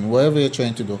in whatever you're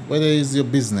trying to do, whether it's your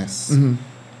business,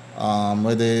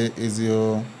 whether it's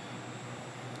your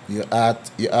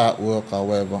artwork or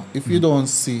whatever, if you don't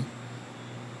see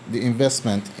the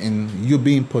investment in you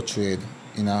being portrayed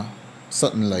in a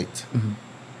certain light,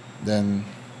 then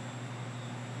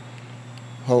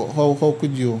how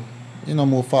could you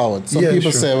move forward? Some Yeah,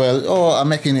 people sure. say, well, oh, I'm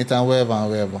making it and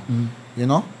wherever, you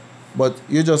know, but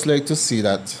you just like to see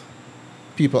that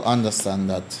people understand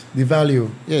that, The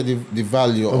value the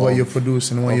value of what you're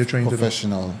producing, what of you're trying to do.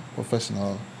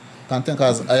 professional content.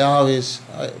 Because I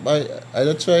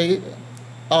try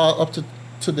up to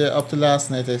today, up to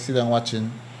last night, I sit and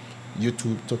watching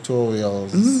YouTube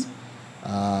tutorials.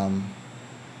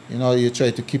 You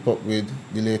try to keep up with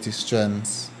the latest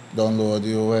trends, download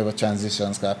whatever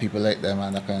transitions, because people like them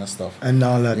and that kind of stuff. And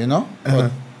all that.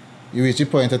 But you reach a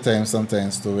point of time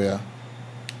sometimes to where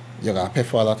you gotta pay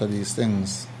for a lot of these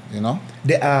things,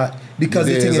 They are, because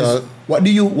the thing There's is, what do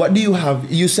you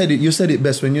have? You said it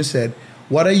best when you said,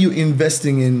 what are you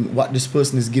investing in what this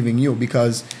person is giving you?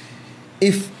 Because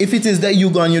if it is that you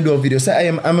go and you do a video, say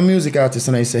I'm a music artist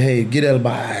and I say, hey, Gidel,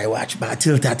 watch,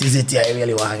 tilt that, is it? I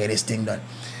really want to get this thing done.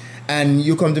 And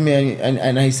you come to me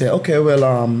and I say, okay, well,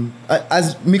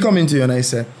 as me coming to you and I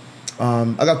say,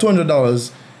 I got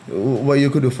 $200, what you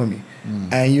could do for me?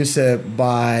 And you say,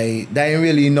 that ain't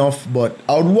really enough, but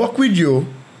I would work with you.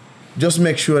 Just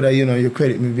make sure that you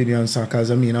credit me video and stuff,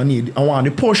 because I want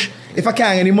the push. If I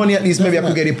can't get the money, at least maybe I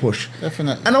could get the push.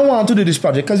 Definitely. And I want to do this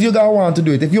project because you gotta want to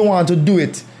do it. If you want to do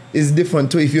it, it's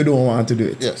different to if you don't want to do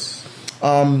it. Yes.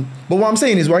 But what I'm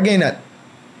saying is, what I'm getting at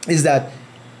is that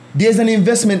there's an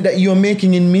investment that you're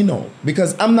making in me now,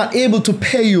 because I'm not able to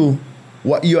pay you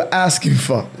what you're asking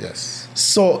for. Yes.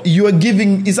 So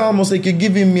it's almost like you're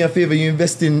giving me a favor. You're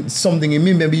investing something in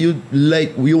me. Maybe you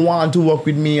want to work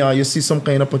with me, or you see some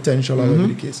kind of potential, or whatever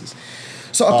the case is.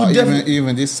 So I could definitely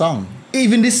even this song.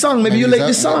 Maybe you like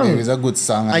the song. Maybe it's a good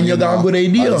song, and you got a good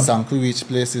idea. The song could reach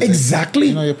places. Exactly.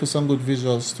 You put some good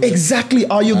visuals to exactly.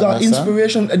 Or you got understand?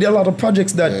 inspiration. There are a lot of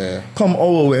projects that come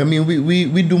our way. I mean,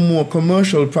 we do more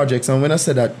commercial projects, and when I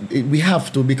say that, we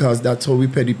have to, because that's how we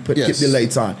keep the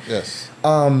lights on. Yes.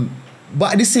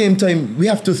 But at the same time, we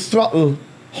have to throttle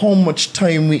how much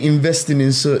time we invest in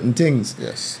certain things.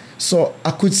 Yes. So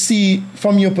I could see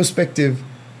from your perspective,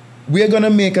 we're gonna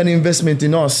make an investment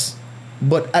in us,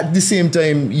 but at the same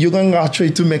time, you're gonna try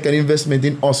to make an investment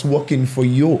in us working for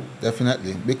you.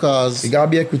 Definitely, because you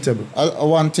gotta be equitable.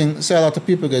 One thing, a lot of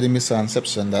people get the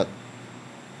misconception that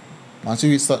once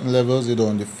you reach certain levels, you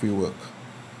don't do free work.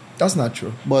 That's not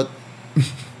true. But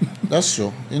that's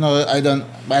true. Them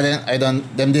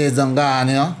days done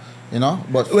gone,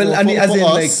 But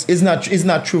it's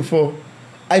not true for.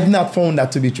 I've not found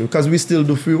that to be true, because we still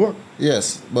do free work.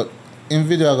 Yes, but in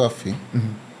videography,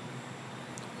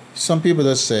 some people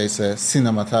just say it's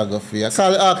cinematography. I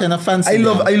call it all kind of fancy. I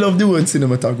love the word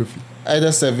cinematography. I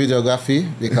just say videography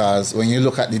because when you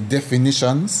look at the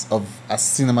definitions of a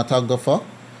cinematographer,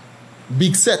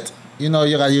 big set. You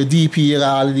got your DP, you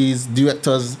got all these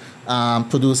directors,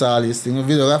 producer, all these things.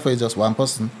 Videographer is just one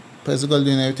person. Basically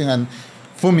doing everything. And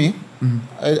for me,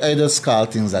 I just call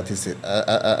things as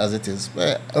it is.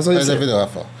 But as a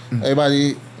videographer,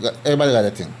 everybody got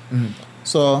a thing.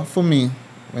 So for me,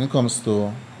 when it comes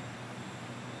to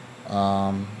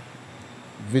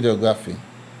videography,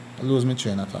 I lose my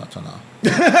train of thought now.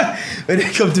 When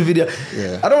it comes to video,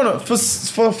 I don't know.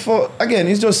 For again,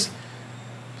 it's just,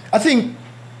 I think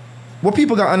what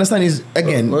people gotta understand is,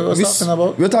 again, we're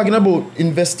talking about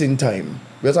investing time.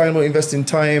 We're talking about investing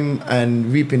time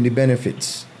and reaping the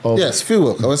benefits of field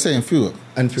work. I was saying field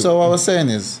work. So what I was saying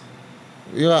is,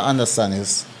 you gotta understand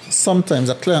is, sometimes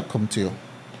a client come to you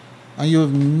and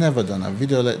you've never done a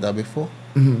video like that before.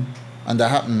 And that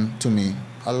happened to me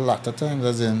a lot of times,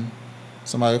 as in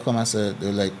somebody come and say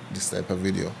they like this type of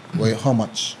video. Well, how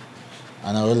much?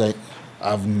 And I was like,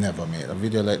 I've never made a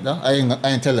video like that. I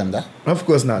ain't tell them that. Of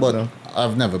course not. But no.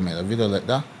 I've never made a video like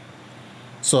that.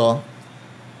 So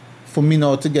for me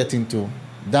now to get into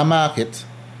that market,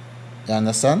 you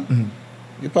understand?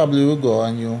 You probably will go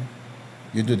and you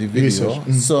do the video.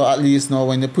 So at least now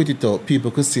when you put it out,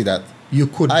 people could see that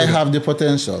I have the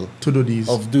potential to do these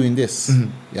of doing this.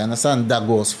 You understand? That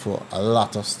goes for a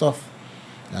lot of stuff.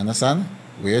 You understand?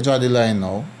 Where you draw the line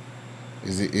now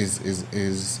is the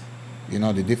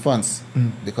difference.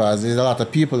 Because there's a lot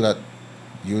of people that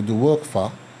you do work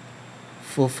for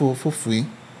free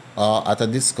or at a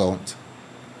discount,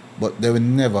 but they will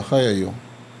never hire you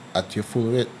at your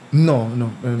full rate. No.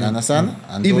 You understand?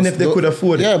 And even if they could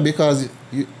afford it. Yeah, because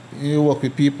you work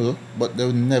with people, but they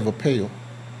will never pay you.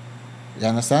 You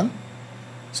understand?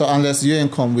 So unless you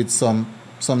come with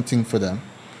something for them.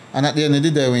 And at the end of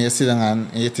the day, when you sit down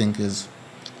and you think is,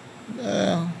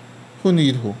 who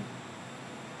need who?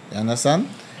 You understand?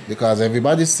 Because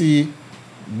everybody see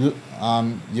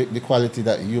the quality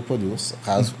that you produce.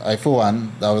 Because I, for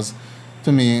one, that was,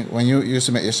 to me, when you used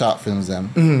to make your short films that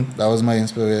was my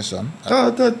inspiration.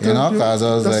 Because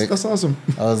I was like... That's awesome.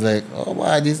 I was like, oh,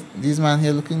 wow, these man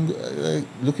here looking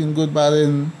good, but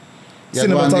in...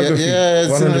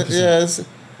 Cinematography. Yes.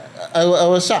 I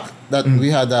was shocked that we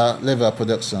had a level of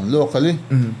production locally,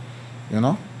 you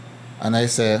know? And I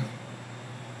say,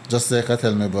 just like I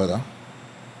tell my brother,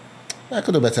 I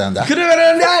could do better than that.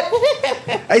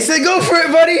 I said, go for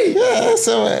it, buddy. Yeah,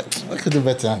 so I could do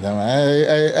better than that,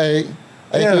 man.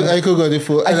 I could go the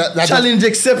full. Challenge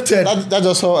accepted. That's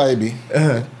just how I be.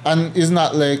 And it's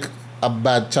not like a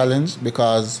bad challenge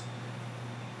because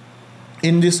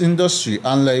in this industry,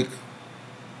 unlike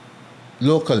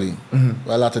locally,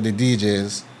 where a lot of the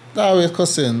DJs, they're always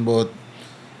cussing about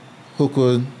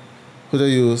who they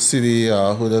use CD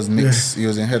or who does mix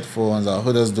using headphones or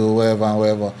who does do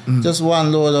whatever. Just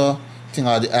one load of thing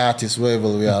or the artist, wherever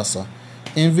we are. So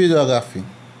in videography,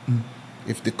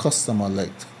 if the customer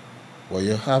liked what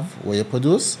you have, what you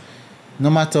produce, no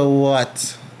matter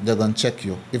what, they're going to check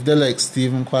you. If they like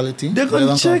Steven quality, they're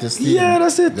going to check. Yeah,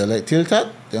 that's it. They like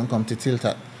Tiltat, they're going to come to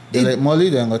Tiltat. They like Molly,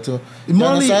 they're going to go to...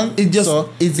 Molly, it's just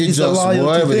a loyalty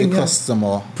whatever thing. The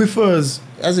customer prefers.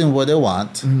 As in what they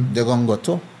want, they're going to go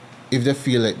to. If they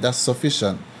feel like that's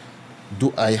sufficient,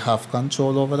 do I have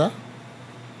control over that?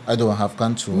 I don't have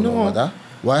control over that.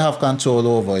 What I have control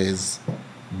over is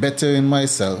bettering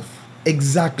myself.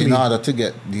 Exactly. In order to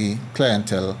get the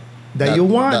clientele that you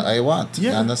want. That I want.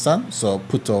 Yeah. You understand? So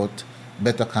put out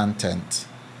better content.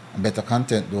 And better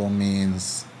content though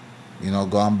means,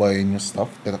 go and buy new stuff.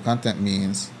 Better content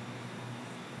means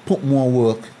put more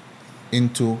work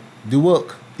into the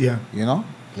work. Yeah.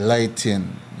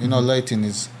 Lighting. Lighting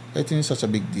is such a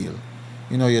big deal.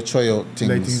 You try out things.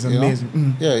 Lighting is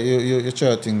amazing. Yeah, you try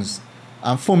out things.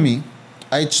 And for me,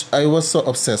 I was so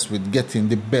obsessed with getting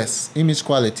the best image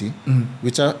quality,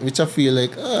 which I feel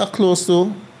like close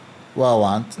to what I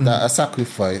want, that I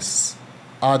sacrifice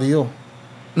audio.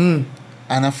 And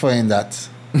I find that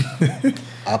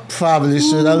I probably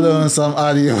should have learned some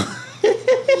audio.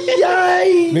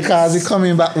 Yikes. Because it's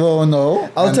coming back well now.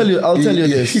 I'll tell you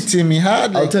this. Hitting me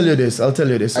hard. I'll tell you this.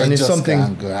 And it's something.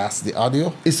 Can't grasp the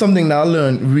audio. It's something that I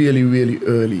learned really, really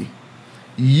early.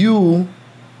 You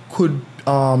could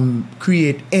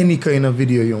create any kind of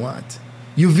video you want.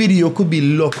 Your video could be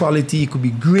low quality, it could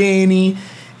be grainy,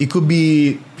 it could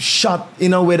be shot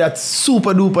in a way that's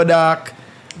super duper dark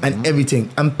and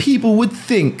everything. And people would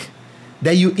think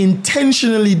that you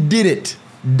intentionally did it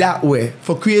that way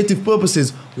for creative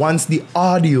purposes once the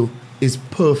audio is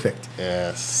perfect.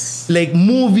 Yes. Like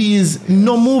movies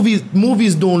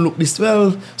don't look this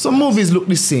well. Some movies look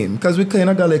the same because we kind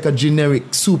of got like a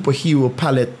generic superhero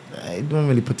palette. I don't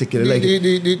really particularly like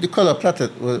it. The color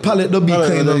palette don't be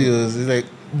kind of use is like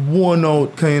worn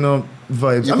out kind of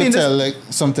vibes. You can tell like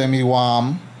sometimes it's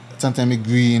warm, sometimes it's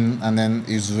green, and then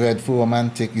it's red for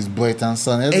romantic, it's bright and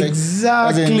sunny.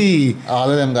 Exactly. All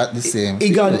of them got the same.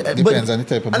 Depends on the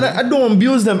type of. And I don't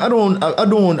abuse them. I'm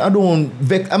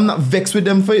not vexed with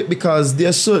them for it because there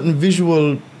are certain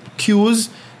visual cues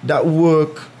that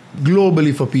work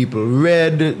globally for people.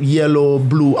 Red, yellow,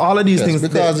 blue, all of these things.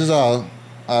 Because it's all.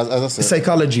 As I said,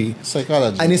 psychology,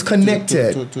 and it's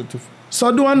connected. So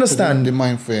I do understand the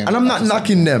mind frame, and I'm not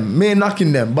knocking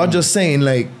them, but just saying,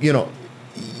 like,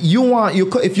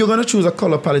 if you're gonna choose a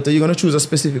color palette or you're gonna choose a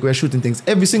specific way of shooting things.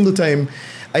 Every single time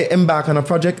I embark on a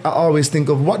project, I always think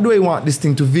of what do I want this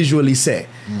thing to visually say,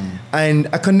 and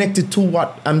I connect it to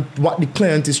what the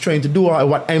client is trying to do or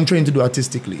what I'm trying to do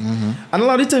artistically. And a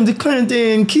lot of times the client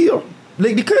ain't care.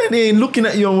 Like the client ain't looking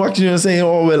at you and watching you and saying,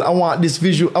 oh well, I want this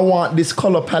visual, I want this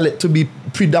color palette to be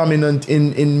predominant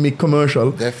in my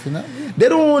commercial. Definitely.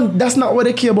 That's not what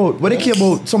they care about. What they care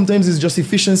about sometimes is just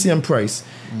efficiency and price.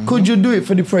 Could you do it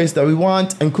for the price that we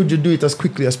want, and could you do it as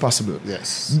quickly as possible?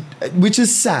 Yes. Which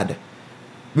is sad.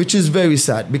 Which is very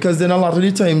sad, because then a lot of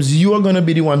the times you are going to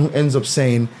be the one who ends up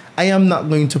saying, I am not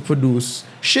going to produce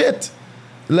shit.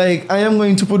 Like, I am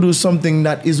going to produce something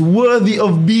that is worthy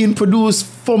of being produced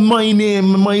for my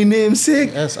name's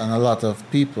sake. Yes, and a lot of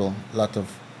people out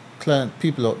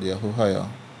there who hire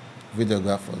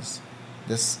videographers,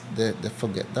 they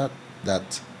forget that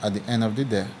at the end of the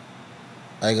day,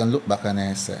 I can look back and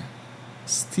I say,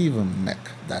 Steven Meck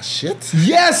that shit.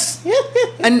 Yes.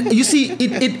 And you see,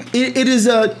 it is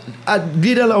I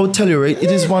will tell you, right? It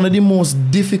is one of the most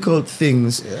difficult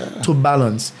things to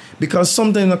balance, because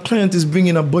sometimes a client is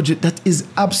bringing a budget that is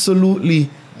absolutely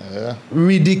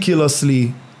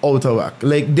ridiculously out of whack.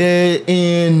 Like there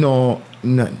ain't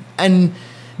none. And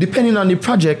depending on the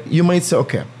project, you might say,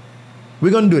 okay,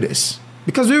 we're gonna do this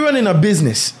because we're running a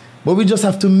business, but we just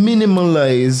have to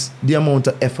minimize the amount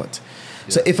of effort. Yeah.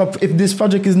 So if this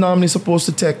project is normally supposed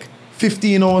to take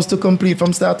 15 hours to complete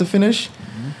from start to finish,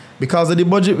 because of the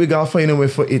budget, we gotta find a way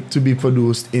for it to be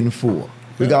produced in 4.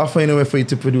 We gotta find a way for it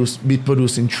to be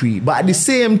produced in 3. But at the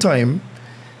same time,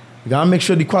 you gotta make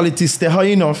sure the quality stay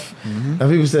high enough. And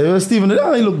people say, "Oh, Steven,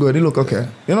 he look good, he look okay."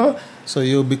 You know? So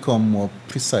you become more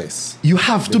precise. You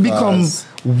have to become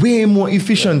way more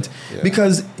efficient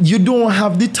because you don't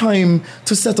have the time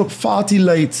to set up 40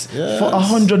 lights for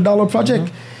 $100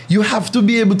 project. You have to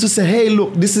be able to say, "Hey,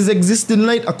 look, this is existing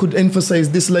light. I could emphasize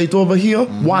this light over here,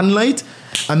 one light,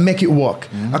 and make it work.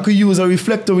 I could use a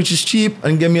reflector which is cheap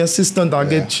and get me assistant or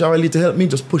get Charlie to help me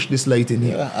just push this light in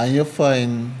here." Yeah, and you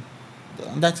find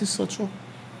that is so true,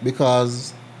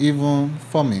 because even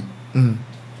for me,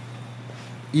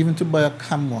 even to buy a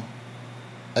camera,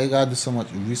 I gotta do so much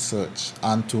research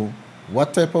onto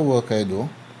what type of work I do,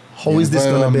 how is this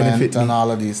gonna benefit me, and all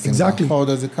of these things. Exactly. How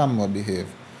does the camera behave?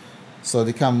 So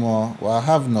the camera what I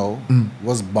have now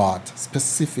was bought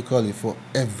specifically for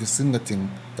every single thing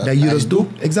that you I just do.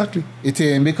 Exactly. It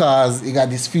ain't because it got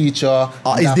this feature.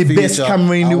 It's the best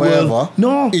camera in the world.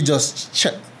 No. It just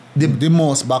check the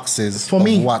most boxes for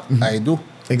me. What I do.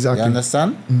 Exactly. You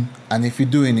understand? And if you're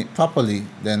doing it properly,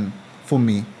 then for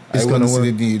me, I wouldn't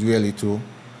see the need really to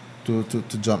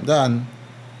jump down.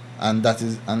 And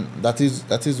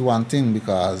that is one thing,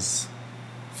 because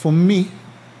for me,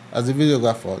 as a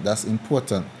videographer, that's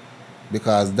important,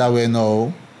 because that way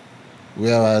now,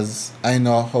 whereas I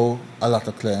know how a lot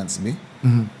of clients be,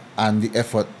 and the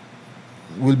effort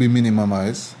will be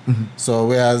minimized. So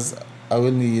whereas I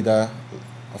will need a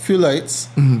few lights,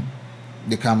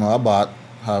 the camera I bought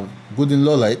have good in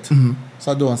low light,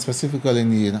 so I don't specifically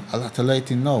need a lot of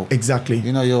lighting now. Exactly.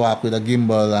 You know, you walk with a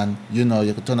gimbal and you know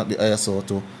you can turn up the ISO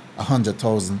to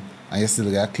 100,000 and you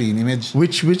still get a clean image.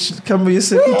 Which camera you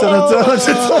say turn up to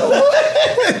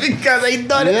 100,000? Because I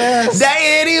done it. That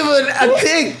ain't even a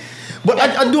thing. But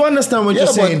I do understand what you're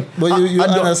saying. But you I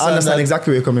understand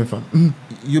exactly where you're coming from.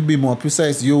 You be more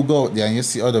precise. You go out there and you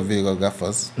see other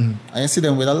videographers, and you see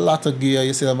them with a lot of gear,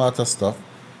 you see them a lot of stuff.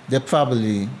 They're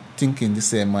probably thinking the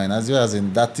same mind as you, as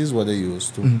in that is what they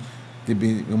used to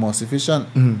be most efficient.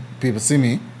 People see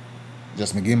me,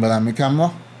 just my gimbal and my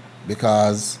camera,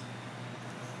 because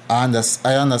I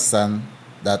understand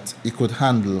that it could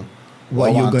handle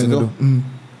what you're going to do.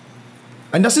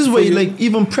 And this is where you like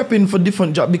even prepping for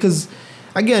different jobs, because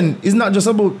again, it's not just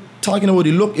about talking about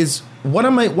the look, is what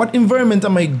environment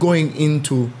am I going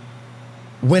into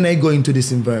when I go into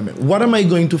this environment? What am I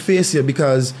going to face here?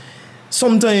 Because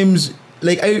sometimes,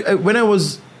 like I when I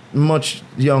was much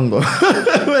younger,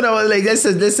 when I was like, this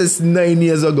is 9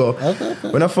 years ago,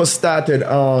 when I first started,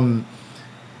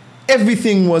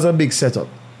 everything was a big setup.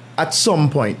 At some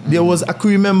point, there was, I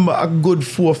could remember a good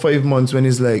 4 or 5 months when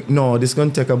it's like, no, this is going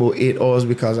to take about 8 hours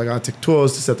because I got to take 2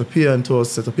 hours to set up here and 2 hours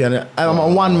to set up here. And I'm a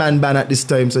one-man band at this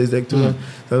time, so it's like 2 hours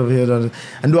to set up here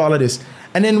and do all of this.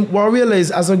 And then what I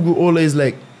realized as I grew older is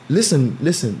like, listen.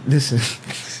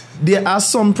 There are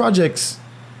some projects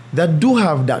that do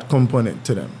have that component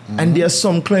to them. And there are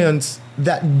some clients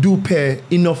that do pay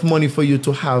enough money for you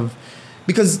to have.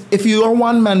 Because if you're a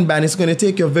one-man band, it's going to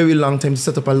take you a very long time to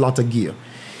set up a lot of gear.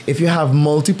 If you have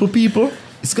multiple people,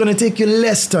 it's going to take you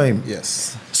less time.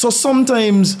 Yes. So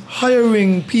sometimes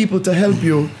hiring people to help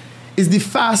you is the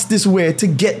fastest way to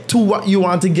get to what you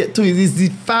want to get to. It is the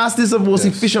fastest and most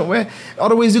efficient way.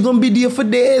 Otherwise, you're going to be there for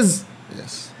days.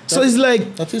 Yes. So it's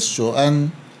like... That is true.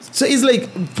 And so it's like,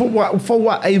 for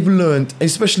what I've learned,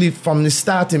 especially from the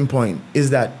starting point, is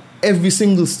that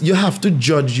you have to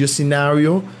judge your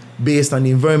scenario based on the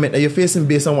environment that you're facing,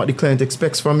 based on what the client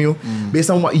expects from you,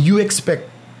 based on what you expect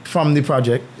from the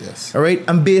project. Yes. All right.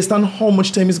 And based on how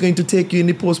much time it's going to take you in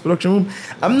the post-production room.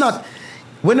 Yes. I'm not,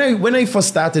 when I first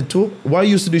started what I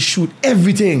used to do is shoot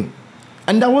everything.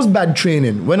 And that was bad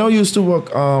training. When I used to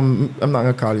work, I'm not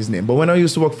gonna call his name, but when I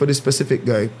used to work for this specific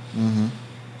guy,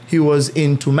 he was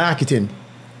into marketing.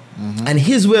 And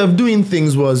his way of doing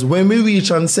things was, when we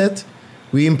reach on set,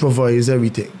 we improvise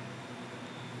everything.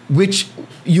 Which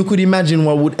you could imagine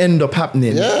what would end up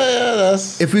happening.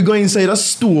 If we go inside a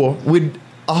store with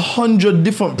 100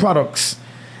 different products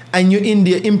and you're in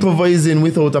there improvising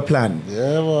without a plan.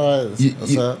 Yeah,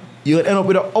 boys. you would end up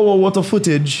with an hour worth of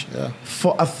footage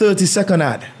for a 30-second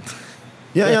ad.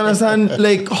 Yeah, you understand?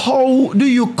 Like, how do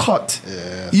you cut?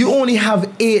 Yes. You only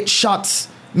have 8 shots,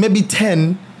 maybe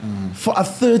 10, for a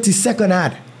 30-second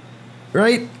ad,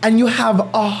 right? And you have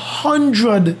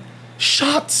 100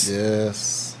 shots.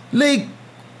 Yes. Like,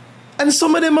 and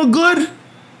some of them are good,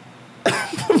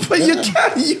 but you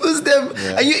can't use them.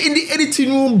 Yeah. And you're in the editing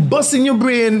room, busting your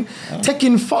brain,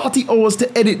 taking 40 hours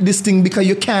to edit this thing because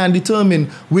you can't determine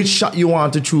which shot you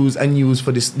want to choose and use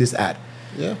for this ad.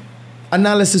 Yeah.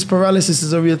 Analysis paralysis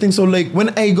is a real thing. So like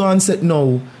when I go on set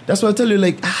now, that's why I tell you,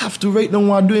 like, I have to write down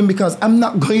what I'm doing because I'm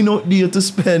not going out there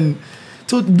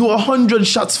to do 100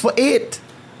 shots for 8.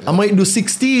 I might do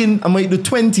 16, I might do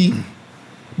 20,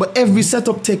 but every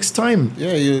setup takes time.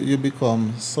 Yeah, you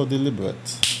become so deliberate.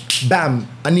 Bam,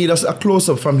 I need a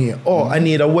close-up from here. Oh, I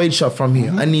need a wide shot from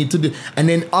here. I need to do, and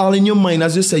then all in your mind,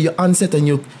 as you say, you're on set and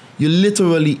you're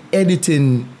literally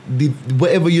editing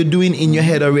whatever you're doing in your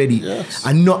head already. Yes.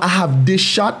 I know I have this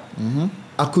shot.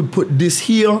 I could put this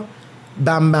here.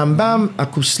 Bam, bam, bam. I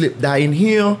could slip that in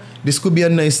here. This could be a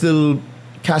nice little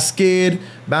cascade.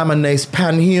 Bam, a nice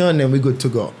pan here, and then we're good to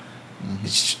go.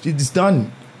 It's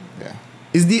done. Yeah.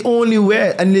 It's the only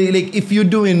way. And like, if you're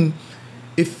doing,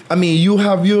 you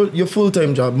have your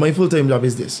full-time job. My full-time job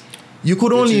is this. You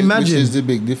could only imagine. Which is the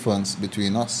big difference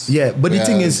between us. Yeah, but the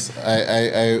thing is,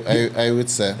 I would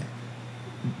say,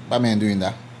 I'm doing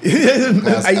that.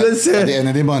 I gonna say at the end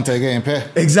of the month I get paid.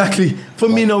 Exactly. For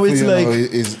me now, it's like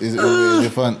it's really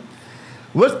fun.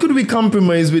 What could we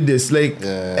compromise with this? Like,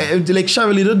 like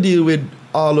Shirley don't deal with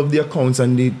all of the accounts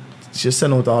and she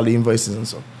send out all the invoices and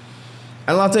so. And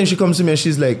a lot of times she comes to me and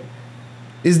she's like,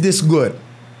 "Is this good?"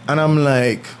 And I'm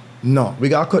like, "No, we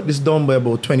gotta cut this down by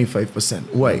about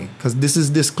 25%. Why? Because this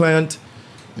is this client."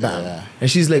 Bam. Yeah.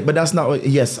 And she's like, "But that's not what."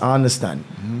 Yes, I understand.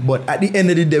 But at the end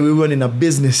of the day, we're running a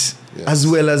business as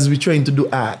well as we're trying to do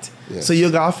art. Yes. So you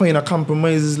gotta find a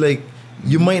compromise. It's like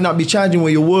you might not be charging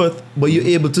what you're worth, but you're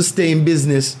able to stay in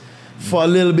business for a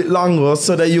little bit longer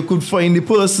so that you could find the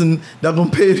person that can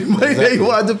pay the money that you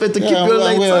want to pay to keep your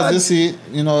lights on. Whereas you see,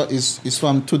 it's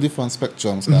from two different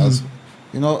spectrums, guys.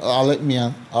 I'll let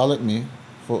me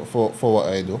for what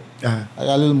I do. I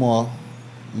got a little more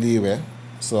leeway,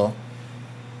 so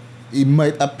it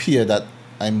might appear that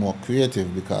I'm more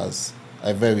creative because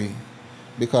I very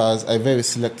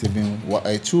selective in what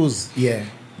I choose. Yeah.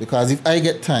 Because if I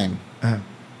get time, I'm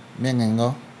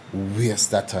gonna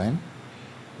waste that time.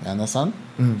 You understand?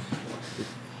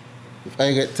 If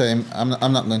I get time, I'm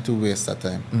not going to waste that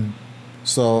time.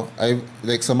 So I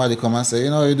like somebody come and say,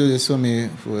 you do this for me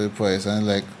for the price, and I'm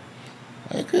like,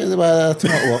 are you crazy about that? Too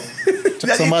much work.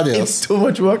 Check somebody else. It's too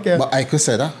much work, yeah. But I could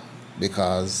say that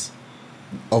because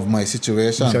of my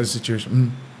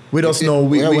situation. With us now,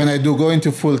 when I do go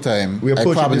into full time, I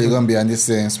probably gonna be on the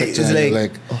same spectrum. It's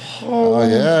like oh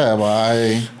yeah,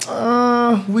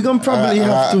 but we're gonna probably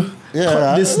have to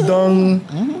cut this down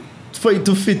for it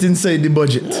to fit inside the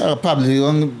budget. Yeah, probably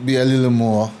gonna be a little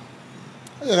more.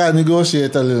 You gotta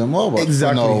negotiate a little more, but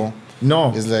exactly.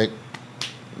 No, it's like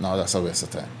no, that's a waste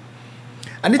of time.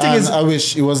 And the thing is, I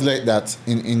wish it was like that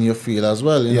in your field as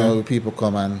well. You know, people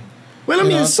come and. Well, I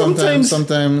mean, sometimes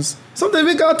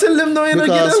we gotta tell them no.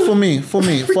 Because for me,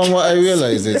 from what I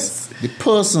realize is the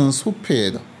persons who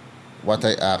paid what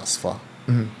I asked for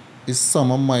is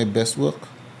some of my best work,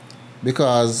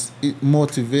 because it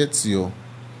motivates you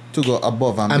to go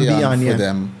above and beyond for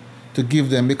them, to give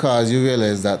them, because you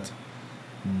realize that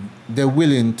they're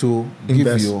willing to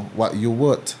give you what you're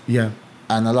worth. Yeah.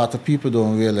 And a lot of people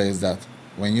don't realize that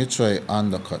when you try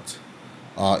undercut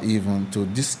or even to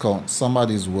discount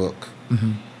somebody's work,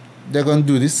 they're going to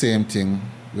do the same thing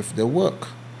with their work.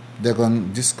 They're going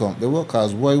to discount the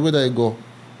workers. Why would I go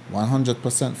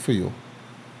 100% for you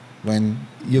when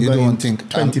you don't think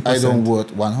 20%. I don't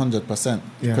worth 100%?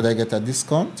 Yeah. Could I get a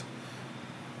discount?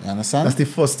 You understand? That's the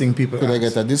first thing people Could ask. I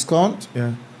get a discount?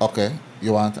 Yeah. Okay.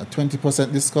 You want a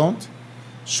 20% discount?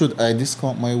 Should I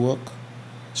discount my work?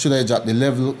 Should I drop the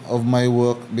level of my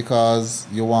work because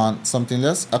you want something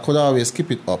less? I could always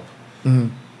keep it up.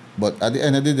 But at the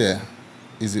end of the day,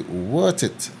 is it worth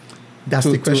it? That's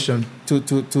the question.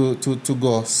 To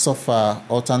go so far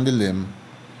out on the limb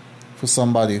for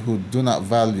somebody who do not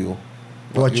value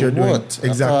what you're doing. Exactly.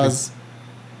 Because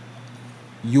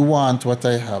you want what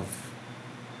I have,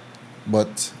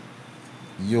 but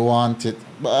you want it.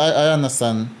 But I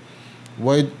understand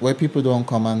why people don't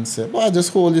come and say, "Well, I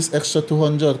just hold this extra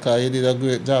 200 because you did a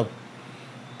great job."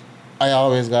 I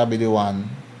always gotta be the one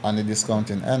on the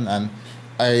discounting end, and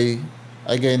I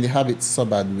get in the habit so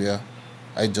bad where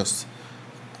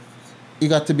it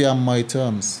got to be on my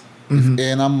terms. If it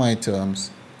ain't on my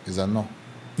terms, is a no.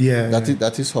 Yeah.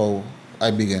 That is how I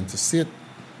began to see it.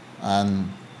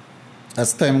 And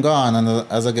as time gone and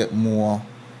as I get more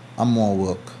and more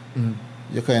work,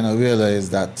 you kind of realize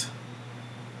that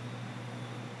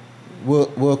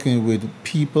working with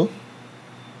people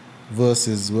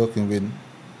versus working with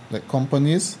like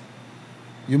companies,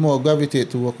 you more gravitate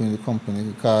to working with the company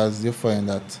because you find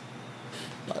that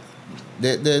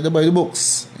they buy the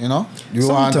books, you know. You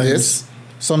want this.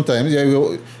 Sometimes, yeah,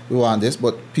 we want this,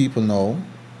 but people know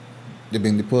they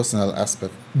bring the personal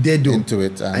aspect into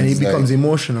it, and it becomes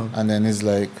emotional. And then it's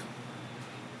like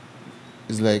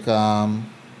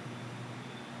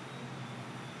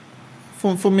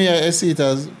for me, I see it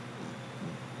as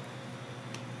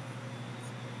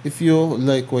if you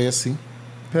like what you see,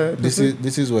 this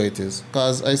is what it is.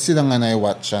 Because I sit down and I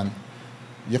watch, and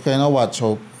you kind of watch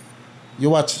how you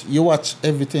watch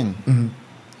everything. Mm-hmm.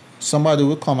 Somebody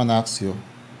will come and ask you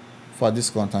for a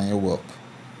discount on your work,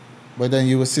 but then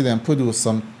you will see them post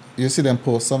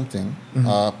something,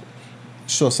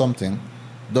 show something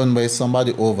done by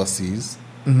somebody overseas,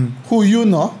 who you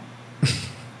know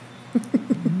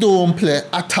don't play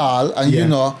at all, and you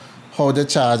know how they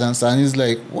charge and so on. It's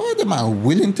like, what, am I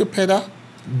willing to pay that?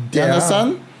 Do you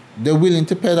understand? They're willing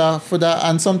to pay that for that,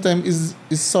 and sometimes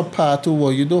it's subpar to what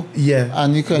you do. Yeah,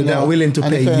 and you kind they're not willing to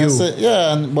pay you. Say,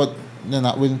 but they're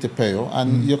not willing to pay you,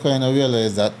 and you kind of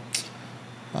realize that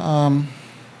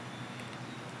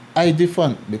I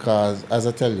different because, as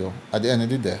I tell you, at the end of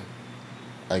the day,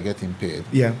 I get him paid.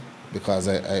 Yeah, because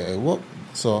I work.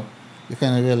 So you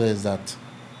kind of realize that,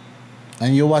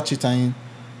 and you watch it and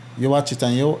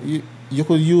you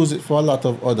could use it for a lot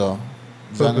of other.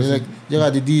 Like you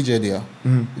got the DJ there,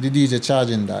 the DJ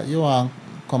charging that. You want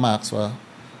come ask for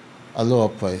a lower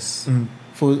price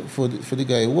for the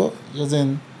guy who work.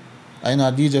 I know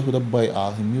a DJ who don't buy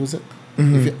all his music.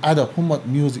 If you add up how much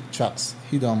music tracks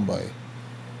he don't buy,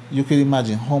 you can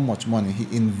imagine how much money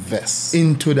he invests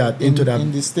into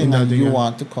this thing, and you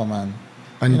want to come and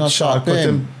you know, start pay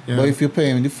him. Yeah. But if you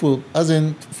pay him the full, as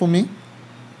in for me,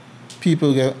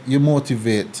 you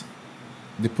motivate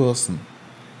the person.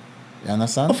 You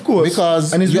understand? Of course.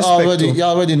 Because you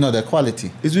already know the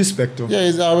quality. It's respect too. Yeah,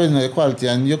 it's already know the quality,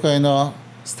 and you kind of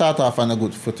start off on a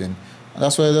good footing. And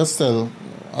that's why I just tell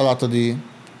a lot of the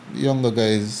younger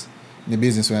guys in the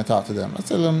business when I talk to them, I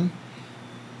tell them,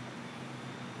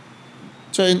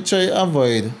 try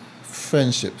avoid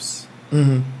friendships.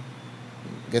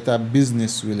 Get a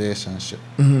business relationship.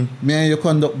 Me and you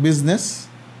conduct business,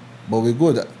 but we're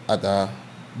good at a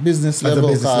business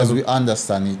level because we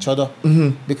understand each other.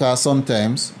 Because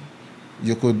sometimes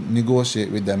you could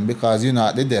negotiate with them because you know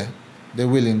at the day they're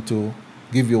willing to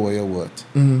give you what you're worth.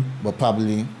 But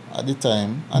probably at the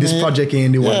time, project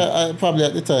ain't the one. Yeah, probably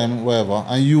at the time, whatever,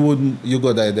 and you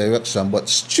go that direction, but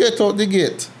straight out the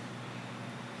gate,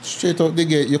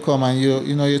 you come and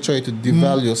you try to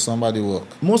devalue somebody's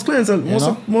work. Most clients,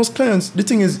 the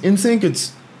thing is, in sync,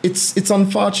 it's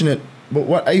unfortunate. But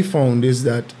what I found is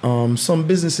that some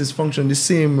businesses function the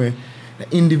same way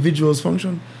that individuals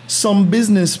function. Some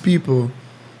business people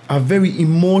are very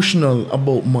emotional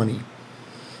about money.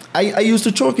 I used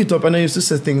to chalk it up and I used to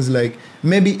say things like,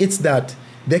 maybe it's that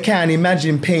they can't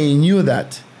imagine paying you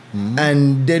that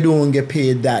and they don't get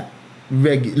paid that.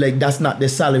 Like that's not their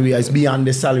salary, it's beyond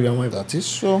their salary and whatever. That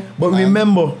is true. But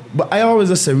I always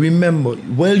just say, remember,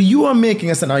 well, you are making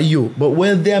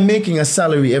they're making a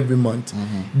salary every month.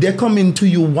 They're coming to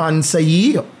you once a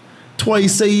year,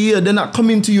 twice a year. They're not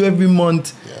coming to you every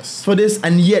month for this,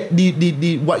 and yet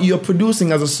the what you're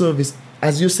producing as a service,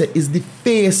 as you said, is the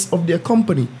face of their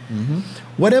company.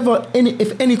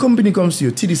 If any company comes to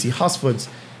you, TDC, Hosfords,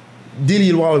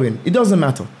 Dilly Walwyn, it doesn't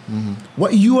matter.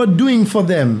 What you are doing for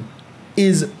them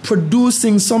is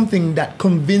producing something that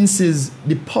convinces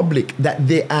the public that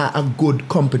they are a good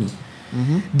company.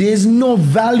 There's no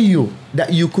value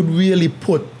that you could really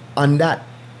put on that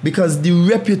because the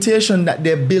reputation that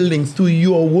they're building through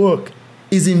your work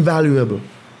is invaluable.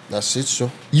 That's it, sure.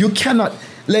 You cannot,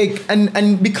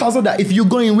 and because of that, if you're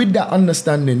going with that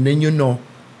understanding, then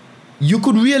you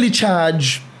could really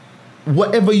charge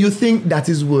whatever you think that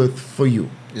is worth for you.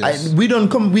 Yes.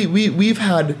 We've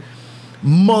had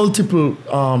multiple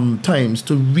times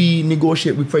to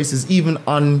renegotiate with prices even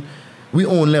on we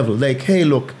own level. Like, hey,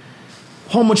 look,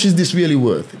 how much is this really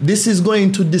worth? This is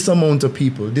going to this amount of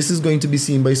people. This is going to be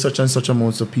seen by such and such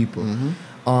amounts of people.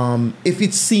 If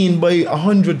it's seen by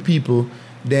 100 people,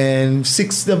 then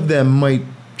 6 of them might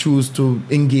choose to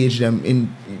engage them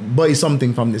in buy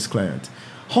something from this client.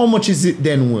 How much is it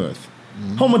then worth?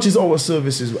 How much is our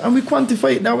services worth? And we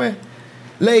quantify it that way.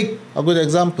 Like a good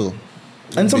example.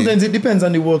 And sometimes it depends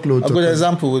on the workload. A good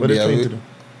example would be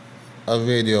a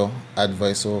radio ad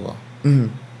voiceover. Mm-hmm.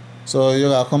 So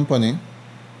you're a company,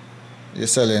 you're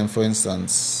selling, for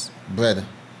instance, bread.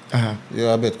 Uh-huh.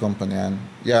 You're a bread company and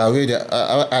you're a radio,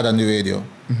 ad on the radio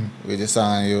with the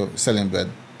song and you're selling bread.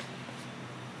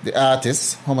 The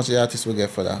artist, how much the artist will get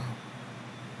for that?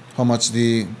 How much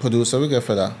the producer will get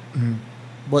for that? Mm-hmm.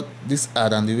 But this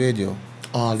ad on the radio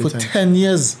all the for time. 10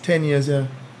 years. 10 years, yeah.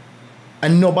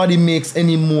 And nobody makes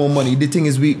any more money. The thing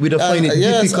is, we find it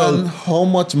difficult. And how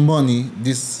much money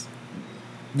this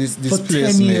for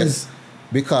place 10 years. makes?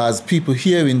 Because people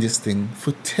hearing this thing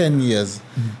for 10 years.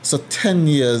 Mm-hmm. So 10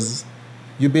 years,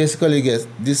 you basically get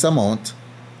this amount,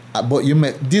 but you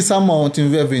make this amount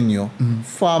in revenue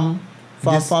from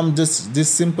this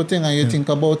simple thing, and you think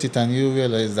about it and you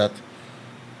realize that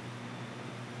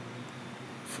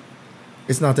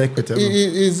it's not equitable. It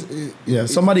is.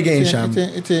 Somebody getting sham.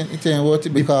 It ain't worth it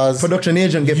because production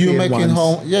agent get paid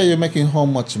once. You're making how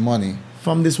much money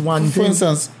from this one thing? For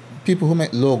instance, people who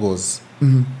make logos.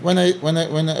 Mm-hmm.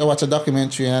 When I watch a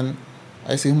documentary and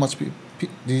I see how much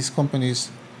these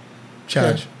companies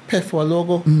charge pay for a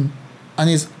logo, and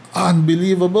it's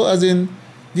unbelievable. As in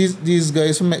these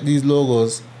guys who make these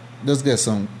logos just get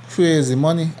some crazy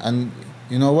money, and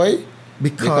you know why?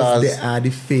 Because they are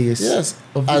the face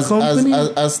of the company.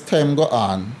 As time go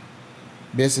on,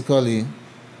 basically,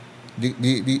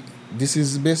 this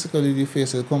is basically the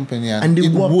face of the company, and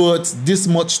it worth this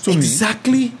much to me.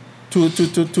 Exactly. To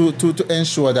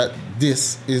ensure that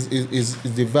this is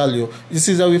the value. This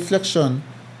is a reflection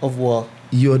of what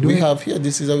we have here.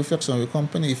 This is a reflection of the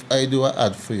company. If I do an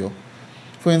ad for you,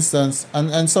 for instance,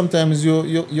 and sometimes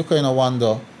you kind of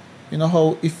wonder,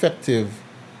 how effective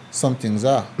some things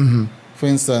are. Mm-hmm. For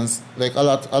instance, like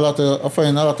I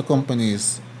find a lot of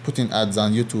companies putting ads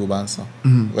on YouTube and so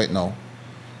right now.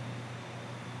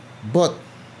 But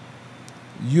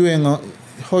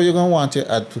how you gonna want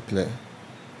your ad to play?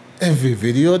 Every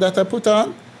video that I put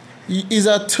on is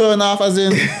a turn off, as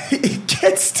in it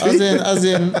gets to as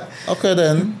in okay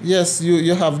then yes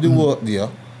you have the work there,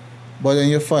 but then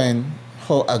you find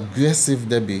how aggressive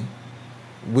they be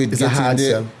with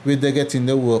getting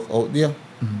the work out there.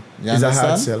 Mm-hmm. It's a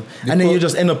hard sell, and then you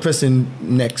just end up pressing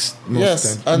next.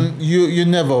 Yes, time. And you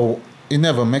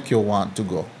never make you want to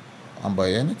go and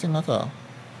buy anything at all,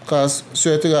 because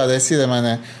swear to God I see them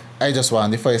and I just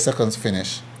want the 5 seconds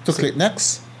finish to click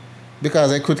next.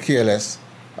 Because I could care less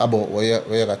about what you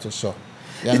got to show.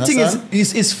 You the thing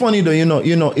is, it's funny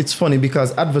though, it's funny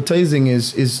because advertising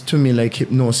is to me like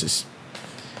hypnosis.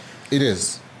 It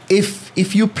is.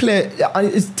 If you play,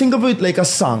 think of it like a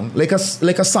song, like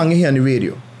a song you hear on the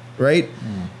radio, right?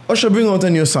 Usher bring out a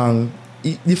new song.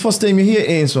 The first time you hear it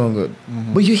ain't so good,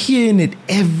 but you're hearing it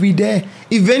every day.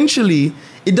 Eventually,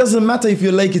 it doesn't matter if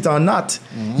you like it or not.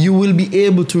 You will be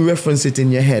able to reference it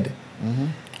in your head.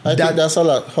 I think that's how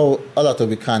a lot of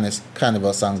the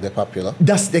carnival songs get popular.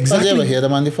 That's exactly. Did you ever hear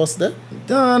them on the first day?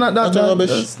 No, that's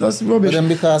rubbish. That's rubbish. But then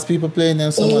because people playing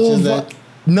them so much, is like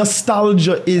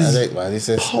nostalgia is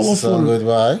powerful. So good,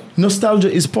 why?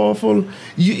 Nostalgia is powerful.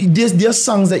 There's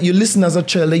songs that you listen as a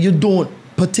child that you don't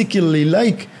particularly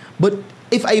like, but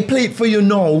if I play it for you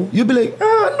now, you'll be like,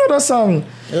 another song.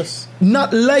 Yes.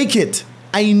 Not like it.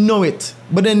 I know it,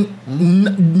 but then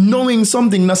knowing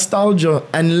something, nostalgia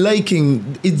and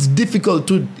liking, it's difficult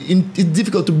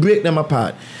to break them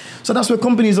apart. So that's what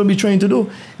companies will be trying to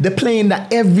do. They're playing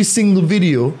that every single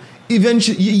video.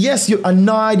 Eventually, yes, you're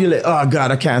annoyed. You're like, oh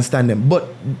God, I can't stand them. But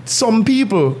some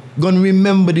people gonna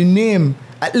remember the name.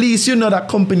 At least you know that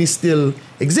company still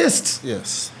exists.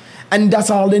 Yes. And that's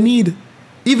all they need,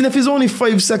 even if it's only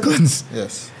 5 seconds.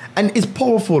 Yes. And it's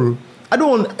powerful.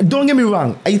 Don't get me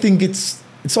wrong. I think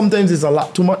sometimes it's a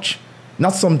lot too much.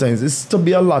 Not sometimes. It's to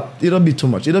be a lot. It'll be too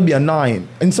much. It'll be annoying.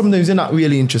 And sometimes you're not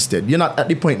really interested. You're not at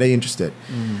the point that you're interested.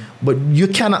 But you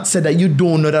cannot say that you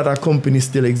don't know that a company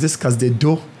still exists, because they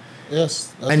do.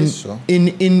 Yes, that is true.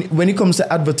 In when it comes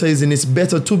to advertising, it's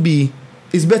better to be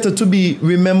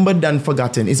remembered than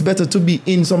forgotten. It's better to be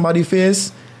in somebody's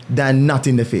face than not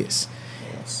in the face.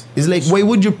 Yes, it's like, why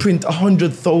would you print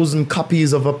 100,000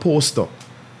 copies of a poster?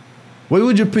 Why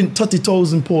would you print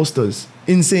 30,000 posters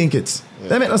in St. Kitts? Yeah.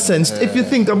 That makes no sense. If you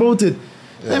think about it,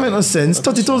 that makes no sense.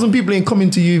 30,000 people ain't coming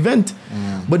to your event.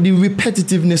 But the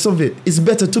repetitiveness of it, it's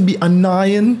better to be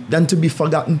annoying than to be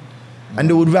forgotten. And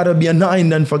they would rather be annoying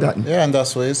than forgotten. Yeah, and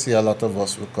that's why you see a lot of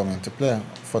us will come into play.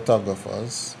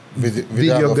 Photographers,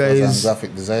 video guys, and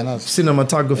graphic designers.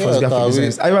 Cinematographers, graphic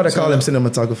designers. I rather call them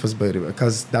cinematographers, by the way,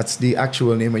 because that's the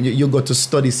actual name. And you got to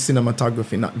study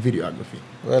cinematography, not videography.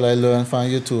 Well, I learned from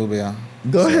YouTube, yeah.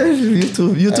 Go ahead,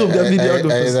 YouTube, get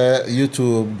videographers. I'm a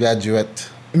YouTube graduate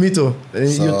Me too. So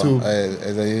YouTube.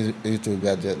 as a YouTube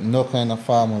gadget, no kind of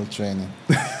formal training.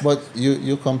 But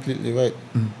you're completely right.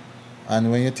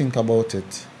 And when you think about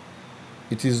it,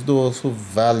 it is those who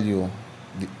value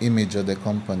the image of the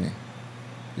company,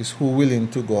 is who willing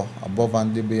to go above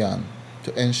and beyond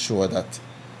to ensure that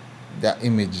their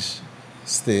image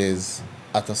stays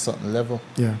at a certain level.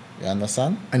 Yeah. You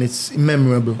understand? And it's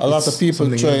memorable. A lot of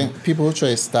people something people who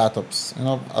try startups, a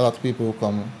lot of people who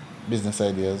come business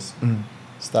ideas,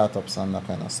 startups and that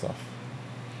kind of stuff.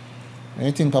 When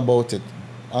you think about it,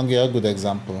 I'll give you a good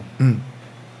example.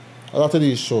 A lot of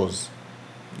these shows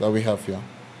that we have here,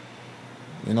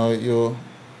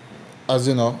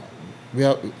 we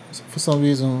have, for some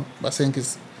reason, I think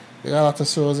we got a lot of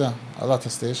shows here, a lot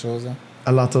of stage shows here.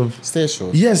 A lot of stage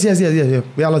shows. Yes. We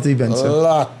have a lot of events. A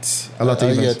lot of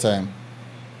events. Year time.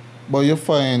 But you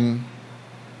find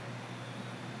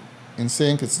in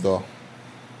St. Kitts though,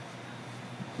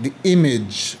 the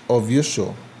image of your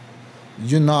show,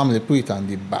 you normally put it on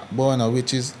the back burner,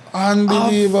 which is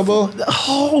unbelievable.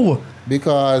 How?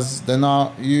 Because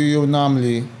you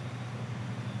normally,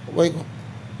 like,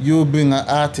 you bring an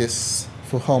artist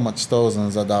for how much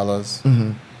thousands of dollars.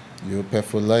 You pay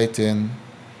for lighting,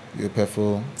 you pay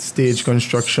for stage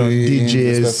construction,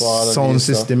 DJs, sound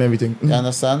system, everything. You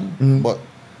understand? But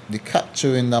the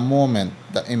capturing the moment,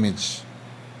 the image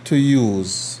to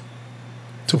use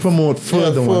to promote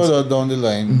further down the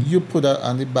line, you put that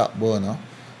on the back burner.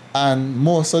 And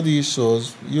most of these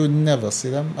shows, you never see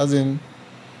them. As in,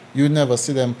 you never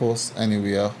see them post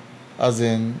anywhere. As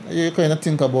in, you kind of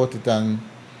think about it and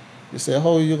you say,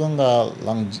 how are you going to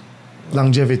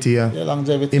longevity,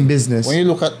 longevity in business. When you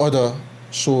look at other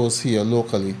shows here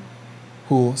locally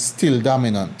who still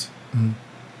dominant,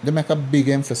 they make a big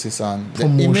emphasis on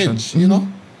promotion. The image,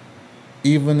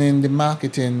 even in the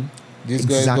marketing, these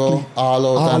guys go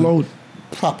all out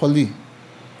properly.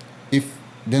 If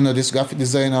they know this graphic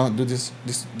designer do this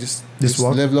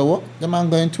level of work, the man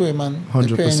going to him and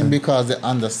they're paying him because they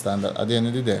understand that at the end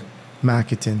of the day,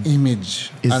 marketing,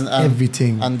 image is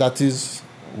everything, and that is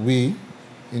we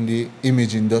in the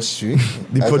image industry,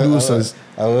 the producers.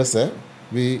 I will say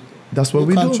that's what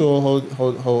we control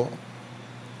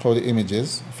how the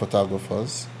images,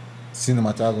 photographers,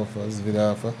 cinematographers,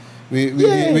 videographers. We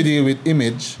deal with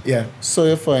image. Yeah. So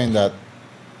you find that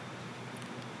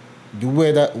the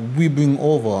way that we bring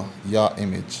over your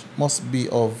image must be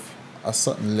of a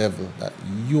certain level that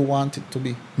you want it to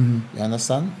be. You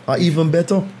understand? Or even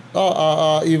better.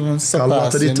 Or even surpass a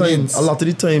lot of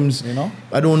the times,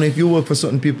 I don't know if you work for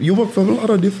certain people. You work for a lot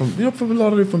of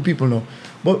different people now.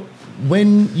 But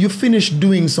when you finish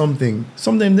doing something,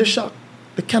 sometimes they're shocked.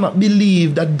 They cannot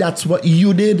believe that that's what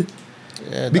you did.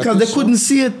 Yeah, because they couldn't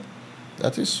see it.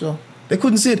 That is true. They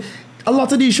couldn't see it. A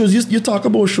lot of these shows, you talk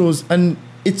about shows, and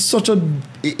it's such it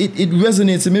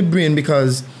resonates in my brain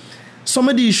because some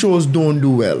of these shows don't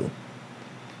do well.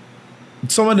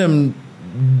 Some of them,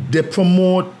 they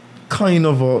promote kind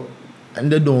of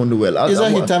and they don't do well. It's a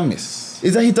hit and miss.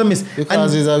 It's a hit and miss.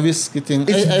 Because it's a risky thing.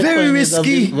 It's very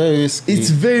risky. Very risky. It's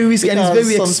very risky and it's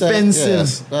very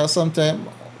expensive. Yes, sometimes,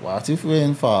 what if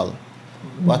rain fall?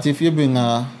 What if you bring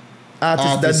a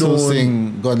artist who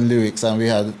sing gun lyrics and we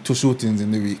had 2 shootings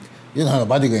in the week?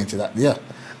 Nobody going to that. Yeah.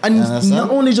 And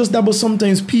not only just that, but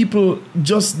sometimes people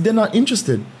they're not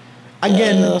interested.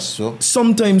 Again, that's true.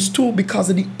 Sometimes too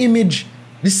because of the image,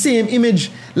 the same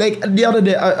image. Like the other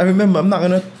day, I remember.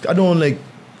 I don't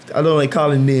like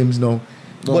calling names now.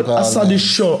 But I saw this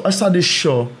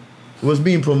show. It was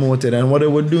being promoted, and what they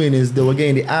were doing is they were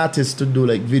getting the artists to do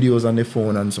like videos on their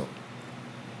phone and so.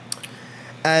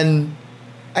 And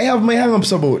I have my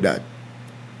hang-ups about that.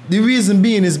 The reason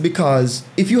being is because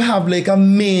if you have like a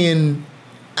main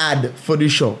ad for the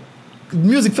show,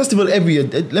 music festival every year,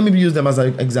 let me use them as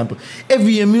an example.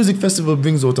 Every year music festival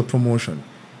brings out a promotion.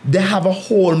 They have a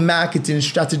whole marketing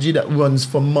strategy that runs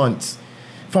for months.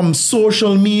 From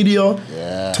social media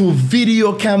to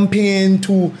video campaign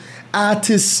to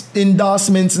artist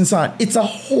endorsements and so on. It's a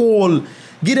whole...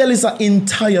 Gidel is an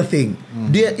entire thing.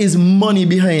 There is money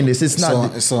behind this. It's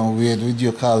not... It's so weird with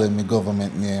you calling me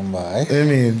government name, boy. I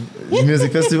mean,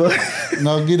 music festival?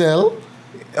 No, Gidel.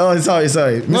 Oh, sorry.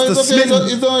 No, Mr. it's okay. Smith.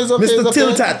 It's okay. Mr.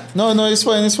 Tiltat. No, it's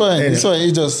fine. Anyway. It's fine.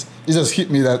 It just hit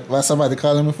me that why somebody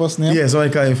calling me first name. Yeah,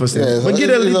 somebody calling me first name. Yeah, but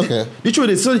Gidel, it's okay. The truth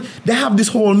is, so they have this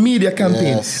whole media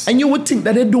campaign. And you would think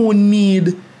that they don't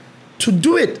need to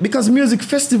do it because music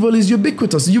festival is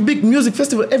ubiquitous. Music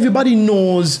festival, everybody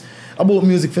knows about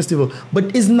music festival,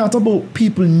 but it's not about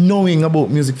people knowing about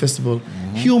music festival.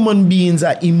 Human beings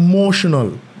are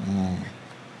emotional.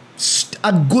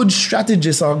 a good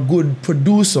strategist or a good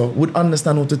producer would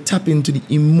understand how to tap into the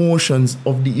emotions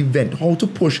of the event, how to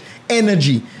push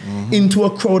energy into a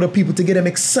crowd of people to get them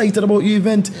excited about your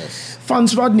event. Yes.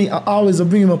 Fans Rodney, I always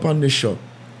bring him up on this show.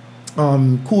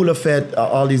 Cooler Fed,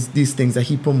 all these things that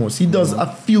he promotes. He does a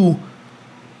few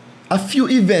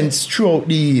events throughout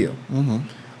the year.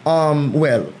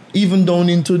 Well, even down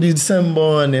into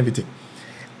December and everything.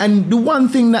 And the one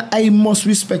thing that I must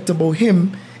respect about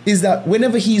him is that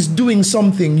whenever he's doing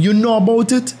something, you know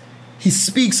about it, he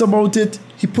speaks about it,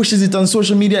 he pushes it on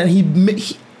social media, and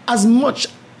he as much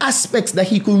aspects that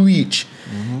he could reach,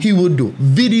 he would do.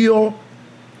 Video,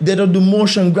 they don't do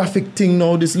motion graphic thing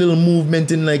now, this little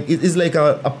movement in like, it's like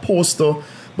a poster,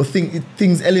 but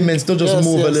things, elements don't just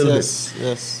move a little bit.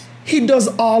 Yes. He does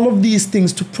all of these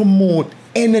things to promote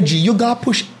energy. You gotta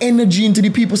push energy into the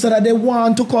people so that they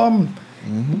want to come.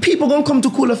 People gonna come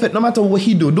to Cooler Fete no matter what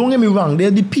he do. Don't get me wrong,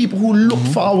 they're the people who look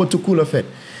forward to Cooler Fete.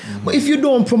 But if you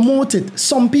don't promote it,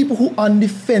 some people who are on the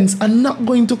fence are not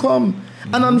going to come.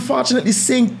 And unfortunately,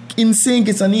 in St.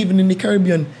 Kitts and even in the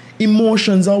Caribbean,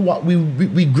 emotions are what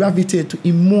we gravitate to,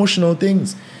 emotional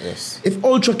things. Yes. If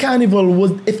Ultra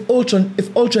Carnival if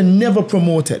Ultra never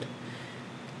promoted,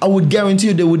 I would guarantee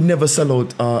you they would never sell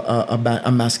out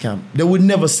a mass camp. They would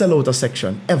never sell out a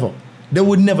section, ever. They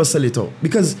would never sell it out.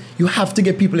 Because you have to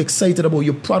get people excited about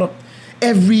your product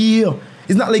every year.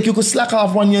 It's not like you could slack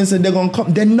off one year and say they're going to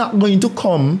come. They're not going to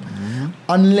come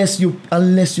unless you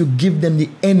give them the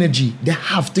energy. They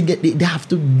have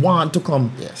to want to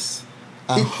come. Yes.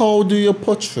 And how do you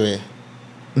portray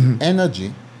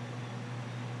energy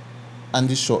and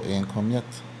the show ain't come yet?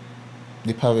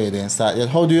 The parade ain't start yet.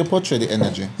 How do you portray the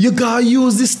energy? You gotta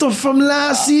use the stuff from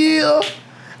last year.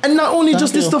 And not only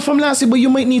just the stuff from last year, but you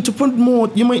might need to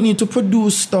promote, you might need to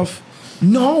produce stuff.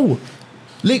 No.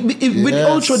 Like with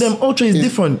Ultra is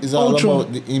different. It's all Ultra,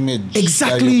 about the image.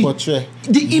 Exactly. That you portray.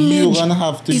 The image. You're gonna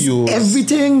have to use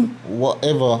everything.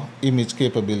 Whatever image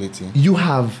capability you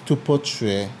have to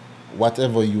portray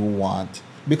whatever you want.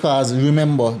 Because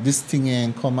remember, this thing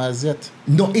ain't come as yet.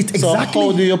 No, it's exactly. So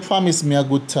how do you promise me a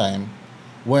good time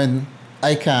when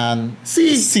I can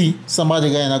see somebody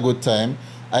getting a good time?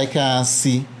 I can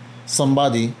see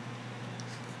somebody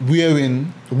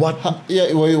wearing what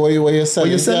you're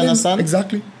selling. You understand?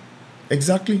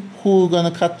 Exactly. Who's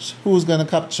gonna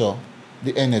capture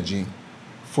the energy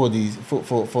for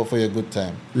your good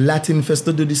time? Latin Fest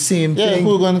to do the same thing. Yeah,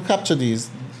 who's gonna capture these?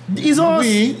 These are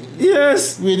we're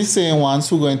the same ones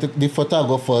who going to, the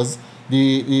photographers,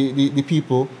 the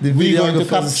people. We're going to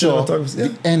capture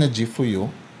the energy for you.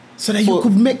 So that you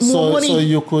could make more money. So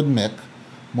you could make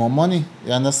more money.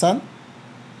 You understand?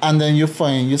 And then you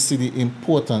see the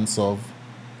importance of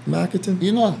marketing.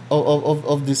 You know,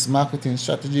 of this marketing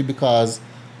strategy, because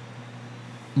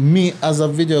me as a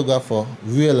videographer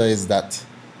realized that,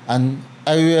 and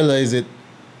I realized it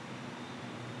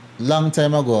long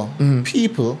time ago.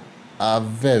 People are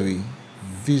very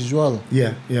visual.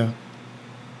 Yeah.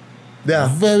 They are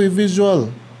very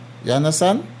visual. You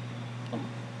understand?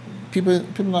 People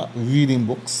not reading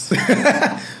books.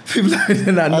 People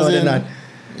are not.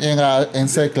 You got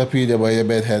encyclopedia by your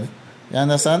bedhead. You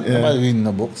understand? Yeah. Nobody reading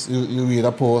the books. You read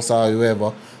a post or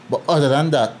whatever. But other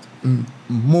than that,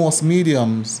 most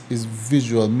mediums is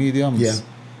visual mediums. Yeah.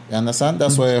 You understand?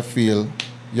 That's why I feel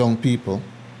young people,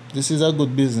 this is a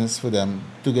good business for them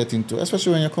to get into,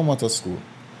 especially when you come out of school.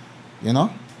 You know?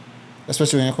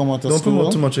 Especially when you come out of school. Don't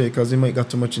promote too much because you might get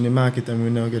too much in the market and we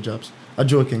never get jobs. I'm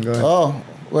joking, guys. Oh,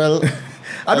 well.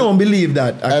 I don't believe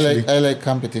that, actually. I like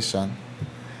competition.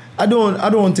 I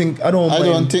don't think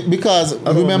because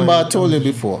remember I told you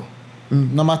before,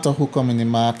 no matter who come in the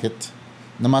market,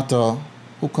 no matter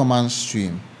who come on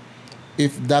stream,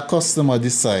 if that customer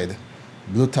decide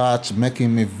Blue Touch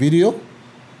making me video,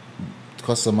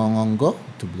 customer gonna go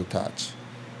to Blue Touch.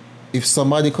 If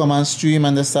somebody come on stream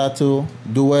and they start to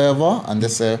do whatever and they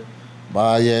say,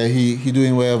 but yeah, he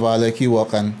doing whatever, like he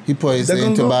walk and he plays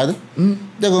into bad,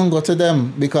 they're gonna go to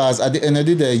them, because at the end of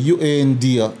the day, you ain't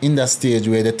there in that stage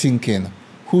where they're thinking,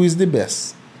 who is the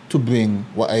best to bring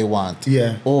what I want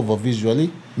over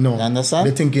visually? No, you understand?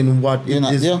 They're thinking what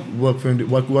work for them,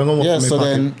 what gonna work for me. So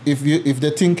then if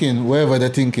they're thinking wherever they're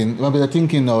thinking, maybe they're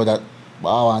thinking now that I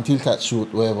want to tilt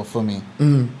shoot wherever for me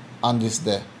on this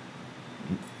day,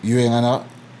 you ain't gonna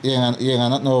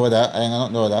know that. I ain't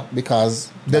gonna know that,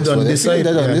 because they don't decide.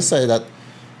 They don't decide that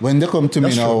when they come to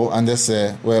me now and they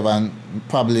say wherever, and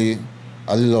probably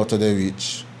a little out of their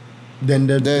reach, then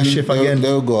shift again.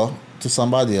 They'll go to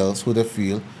somebody else who they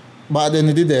feel. But at the end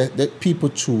of the day, that people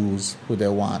choose who they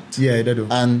want. Yeah, they do.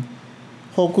 And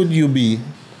how could you be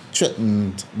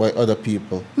threatened by other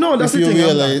people. No, that's if the you thing.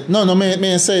 realize, no,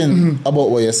 me saying about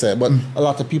what you said, but a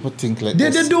lot of people think like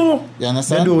this. They do. You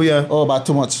understand? They do, yeah. Oh, but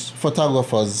too much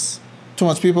photographers, too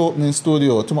much people in the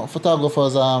studio, too much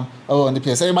photographers around the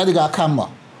place. Everybody got a camera.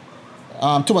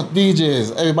 Too much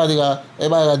DJs. Everybody got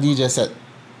DJ set.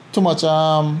 Too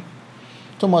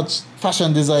much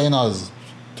fashion designers.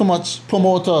 Too much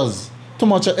promoters. Too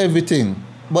much of everything.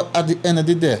 But at the end of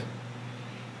the day,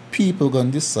 people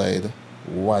gonna decide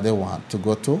what they want to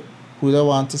go to, who they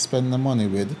want to spend the money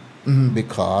with,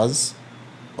 because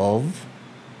of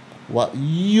what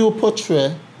you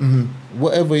portray,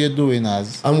 whatever you're doing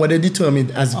as, and what they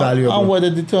determine as valuable, and what they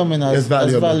determine as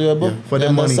valuable yeah, for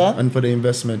the money and for the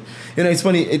investment. You know, it's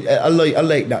funny. I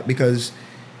like that because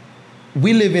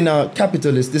we live in a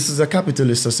capitalist. This is a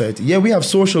capitalist society. Yeah, we have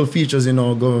social features in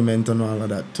our government and all of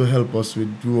that to help us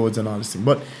with roads and all this thing,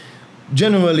 but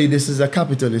generally, this is a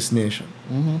capitalist nation.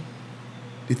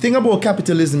 The thing about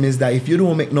capitalism is that if you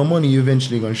don't make no money, you're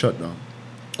eventually going to shut down.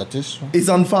 That is true. It's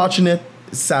unfortunate,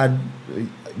 it's sad,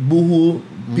 boohoo,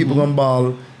 people gonna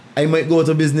ball. I might go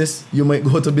to business, you might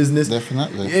go to business.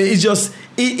 Definitely. It's just,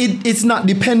 it's not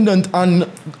dependent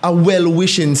on a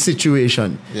well-wishing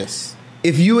situation. Yes.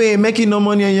 If you ain't making no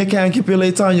money and you can't keep your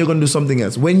lights on, you're going to do something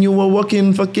else. When you were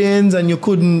working for Keynes and you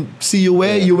couldn't see your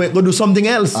way, you went go do something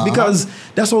else because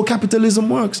that's how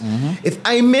capitalism works. If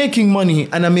I'm making money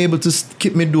and I'm able to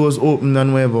keep my doors open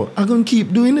and whatever, I'm going to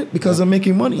keep doing it because I'm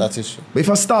making money. That is true. But if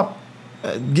I stop,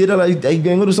 I'm going to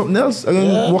go do something else. I'm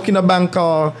going to work in a bank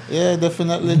or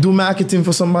definitely do marketing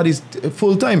for somebody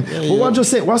full time. But what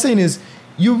I'm saying is,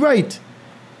 you're right.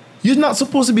 You're not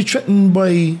supposed to be threatened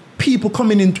by people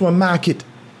coming into a market,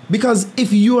 because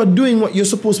if you are doing what you're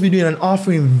supposed to be doing and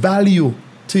offering value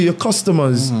to your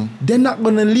customers, they're not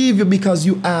going to leave you because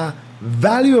you are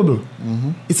valuable.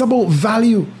 It's about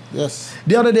value. Yes.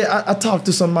 The other day I talked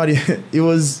to somebody. It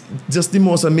was just the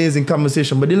most amazing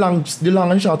conversation. But the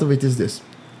long and short of it is this: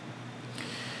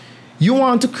 you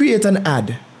want to create an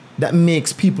ad that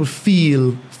makes people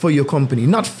feel for your company,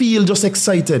 not feel just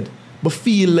excited, but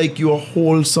feel like you're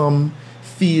wholesome,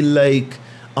 feel like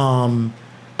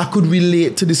I could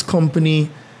relate to this company,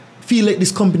 feel like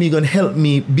this company gonna help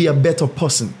me be a better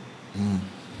person.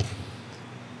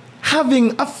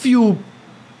 Having a few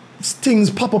things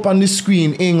pop up on the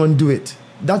screen ain't gonna do it.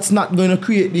 That's not gonna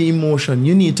create the emotion.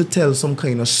 You need to tell some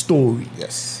kind of story.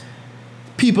 Yes.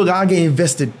 People gotta get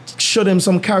invested. Show them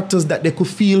some characters that they could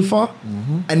feel for,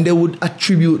 and they would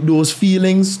attribute those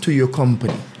feelings to your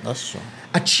company. That's true.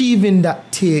 Achieving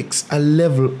that takes a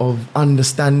level of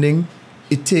understanding.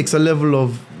 It takes a level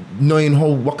of knowing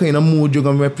what kind of mood you're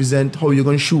gonna represent, how you're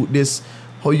gonna shoot this,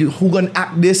 who gonna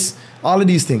act this, all of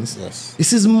these things. Yes.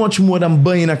 This is much more than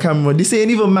buying a camera. This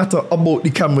ain't even matter about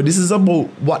the camera. This is about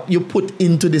what you put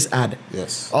into this ad.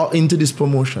 Yes. Or into this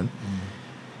promotion.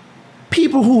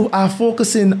 People who are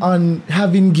focusing on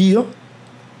having gear,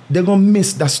 they're gonna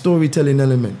miss that storytelling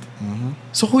element.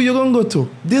 So who you gonna go to?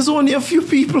 There's only a few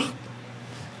people.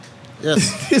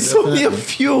 Yes. There's only a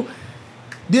few.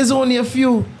 There's only a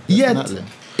few. Definitely. Yet,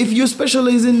 if you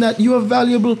specialize in that, you are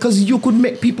valuable because you could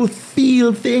make people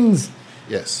feel things.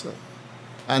 Yes.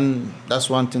 And that's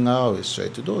one thing I always try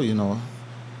to do, you know.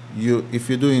 If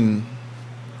you're doing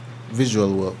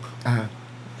visual work,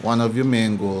 one of your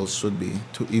main goals should be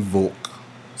to evoke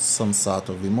some sort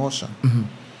of emotion.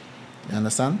 You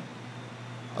understand?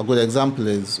 A good example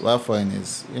is, what I find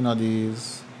is, you know,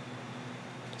 these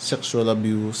sexual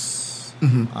abuse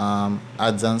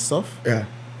ads and stuff. Yeah.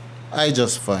 I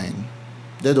just find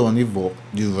they don't evoke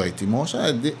the right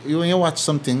emotion. When you watch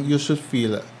something, you should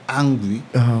feel angry.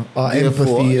 Or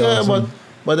empathy.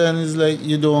 But then it's like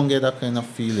you don't get that kind of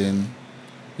feeling.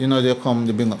 You know, they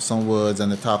bring up some words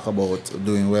and they talk about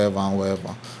doing whatever and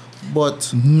whatever.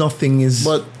 But nothing is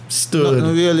stirred.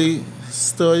 Nothing really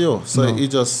stir you. So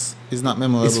it's not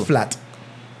memorable. It's flat.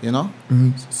 You know?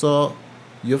 So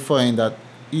you find that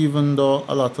even though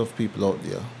a lot of people out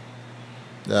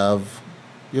there,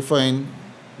 you find,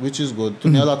 which is good, to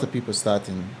me, a lot of people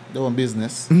starting their own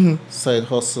business, side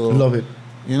hustle. Love it.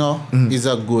 You know, it's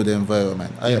a good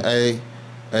environment. I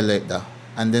like that.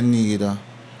 And they need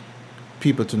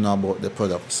people to know about the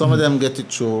product. Some of them get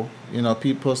it through, you know,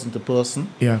 person to person.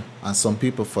 Yeah. And some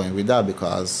people find with that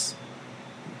because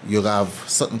you have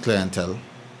certain clientele.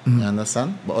 You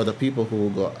understand? But other people who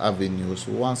got avenues,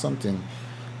 who want something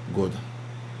good,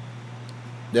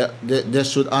 they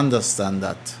should understand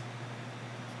that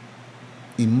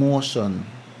emotion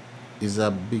is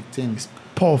a big thing. It's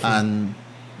powerful. And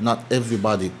not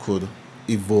everybody could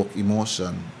evoke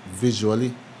emotion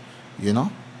visually, you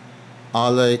know? Or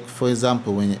like, for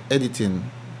example, when you're editing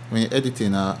when you're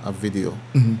editing a video,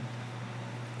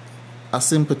 a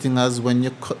simple thing as when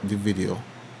you cut the video,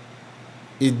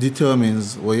 it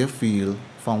determines what you feel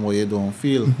from what you don't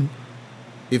feel.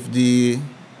 If the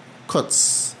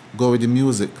cuts go with the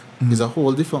music, it's a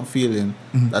whole different feeling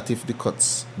that if the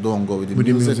cuts don't go with the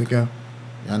music. Yeah.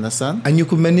 You understand? And you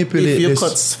could manipulate if your this.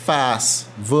 cuts fast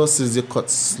versus your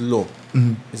cuts slow,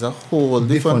 it's a whole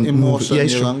different emotion yeah,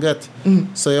 you're going to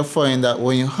get. So you find that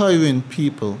when you're hiring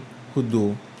people who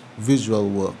do visual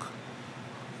work,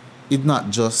 it's not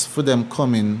just for them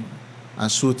coming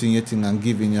and shooting your thing and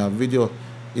giving you a video.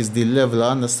 It's the level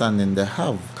of understanding they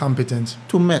have. Competence.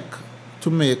 To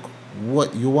make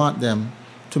what you want them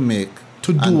to make.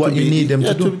 To do what you need them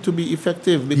to do. To be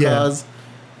effective, because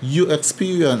you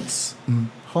experience,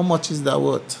 how much is that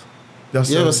worth?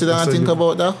 You ever sit down and think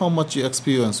about that? How much you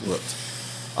experience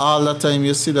worth? All the time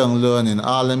you sit down learning,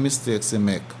 all the mistakes you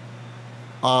make,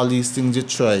 all these things you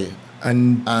try.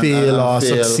 And fail or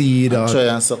succeed. And try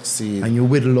and succeed. And you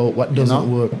whittle out what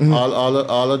doesn't work.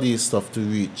 All of these stuff to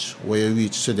reach where you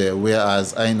reach today.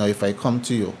 Whereas I know if I come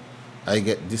to you, I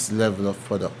get this level of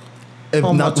product.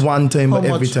 Not one time, but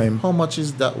every time. How much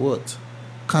is that worth?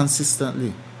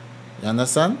 Consistently. You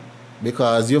understand?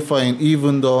 Because you find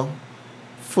even though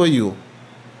for you,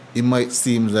 it might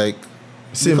seem like,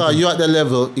 simple. Because you're at the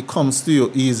level, it comes to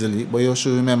you easily, but you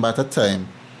should remember at the time,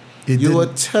 you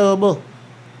were terrible.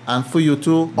 And for you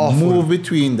to move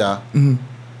between that,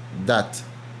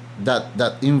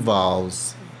 that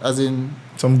involves, as in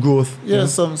some growth. Yeah,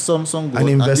 some growth. An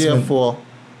investment. And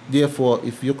therefore,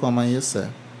 if you come and you say,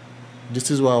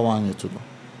 this is what I want you to do.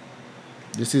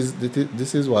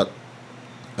 This is what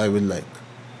I would like.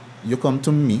 You come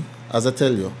to me, as I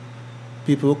tell you,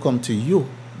 people will come to you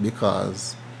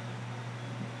because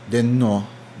they know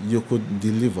you could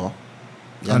deliver.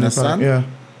 You understand? Yeah.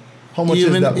 How much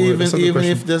is that worth? Even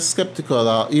if they're skeptical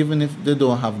or even if they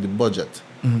don't have the budget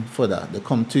for that, they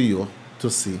come to you to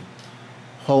see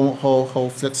how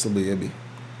flexible you be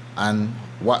and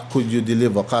what could you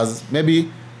deliver. Because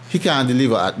maybe he can't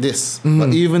deliver at this,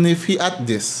 but even if he at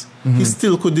this, he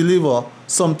still could deliver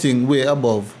something way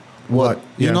above what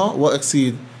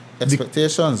exceed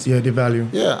expectations. The value.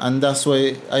 Yeah, and that's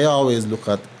why I always look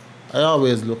at the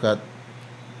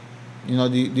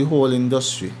whole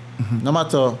industry, no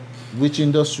matter which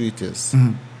industry it is.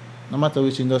 No matter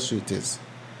which industry it is.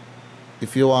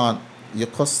 If you want your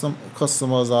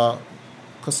customers are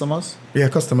customers? Yeah,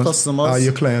 customers are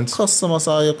your clients. Customers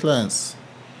are your clients.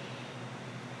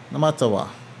 No matter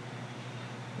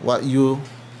what you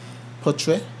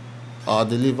portray or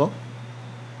deliver,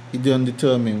 it don't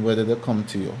determine whether they come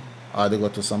to you or they go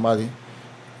to somebody.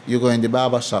 You go in the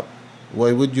barber shop.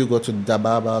 Why would you go to the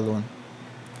barber alone?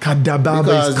 Because the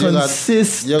barber is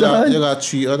consistent. You got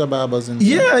 3 other barbers in there.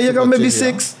 Yeah, you got maybe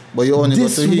 6. But you only go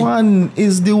to him. This one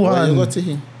is the one. Why you go to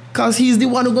him? Because he's the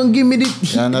one who gonna give me the...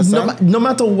 No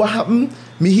matter what happen,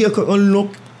 me hair can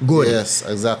look good. Yes,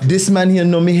 exactly. This man here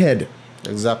know me head.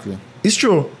 Exactly. It's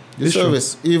true. The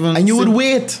service. Even and you would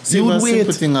wait. You would wait.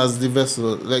 Simple thing as the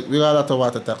vessel. Like, we got a lot of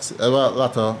water taxi. A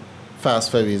lot of fast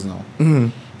ferries now.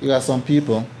 You got some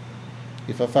people,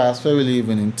 if a fast ferry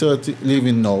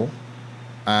leaving now,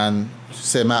 and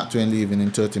say Mark Twain leaving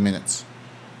in 30 minutes,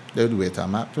 they would wait at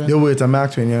Mark Twain. They wait at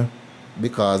Mark Twain, yeah.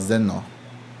 Because they know.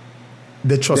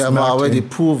 They trust They have Mark already Twain.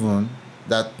 Proven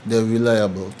that they're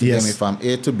reliable to get me from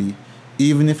A to B.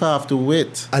 Even if I have to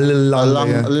wait a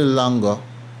little longer,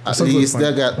 at least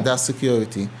they got that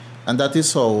security. And that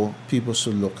is how people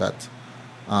should look at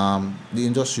the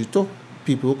industry too.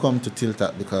 People who come to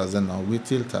Tiltat because they know we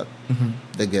Tiltat,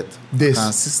 they get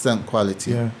consistent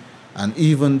quality. Yeah. And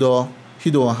even though he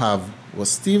don't have what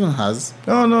Stephen has.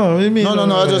 No. I mean,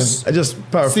 no. I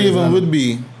just paraphrase. Stephen would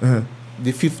be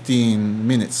the 15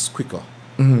 minutes quicker.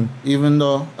 Even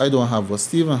though I don't have what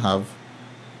Stephen have.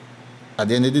 At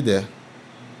the end of the day,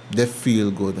 they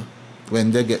feel good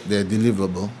when they get their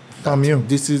deliverable. From you.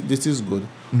 This is good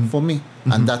for me,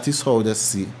 and that is how they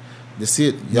see. They see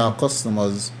it. Your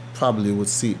customers probably would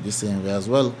see it the same way as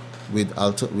well with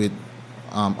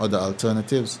other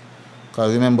alternatives.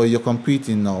 Because remember, you're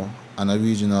competing now on a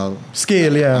regional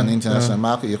scale, an international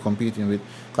market. You're competing with,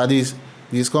 because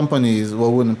these companies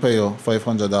wouldn't pay you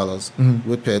 $500.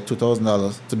 Would pay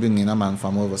 $2,000 to bring in a man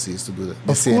from overseas to do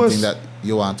the same thing that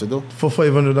you want to do for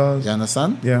 $500. You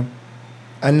understand? Yeah,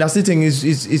 and that's the thing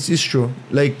is true.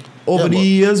 Like over the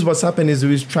years, what's happened is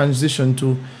we transition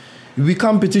to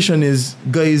competition is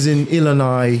guys in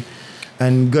Illinois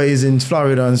and guys in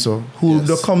Florida and so who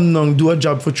they come down, do a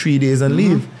job for 3 days and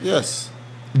leave. Yes.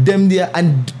 Them there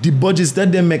and the budgets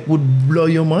that they make would blow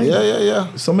your mind. Yeah.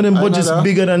 Some of them budgets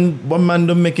bigger than one man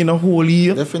don't make in a whole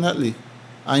year. Definitely.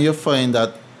 And you find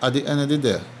that at the end of the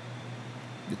day,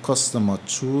 the customer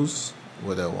choose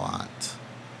what they want.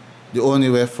 The only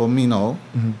way for me now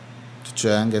to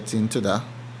try and get into that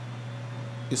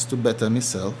is to better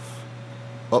myself,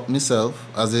 up myself,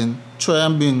 as in try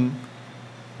and bring,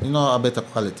 a better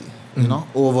quality,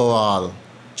 overall.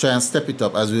 Try and step it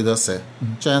up, as we just say.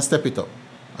 Try and step it up.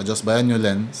 I just buy a new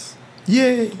lens.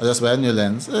 Yeah. I just buy a new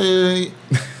lens.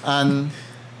 And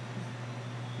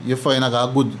you find I got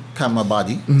a good camera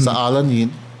body. So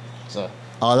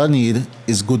all I need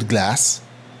is good glass.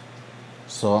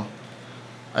 So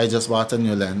I just bought a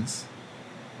new lens.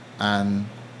 And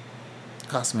it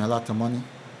cost me a lot of money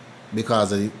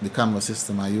because of the camera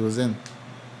system I'm using.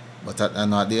 But at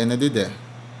the end of the day,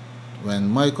 when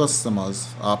my customers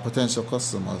or potential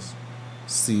customers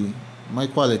see my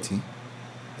quality,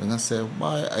 they're going to say,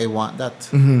 why I want that.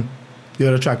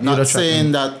 You're attracted. Not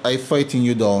saying that I'm fighting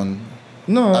you down.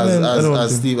 No,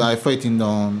 as Steve, I'm fighting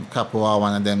down Capo or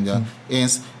one of them there.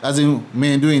 As in,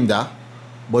 me doing that,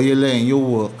 but you're letting your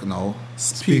work now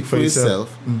speak for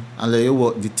yourself and let your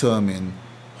work determine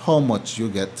how much you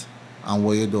get and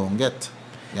what you don't get.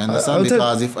 You understand?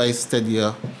 Because if I stay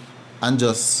here and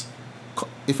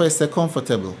if I stay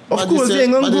comfortable, of course, you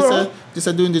ain't gonna grow.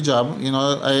 Just doing the job, I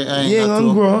ain't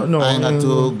got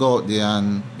to go out there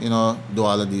and, do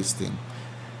all of these things.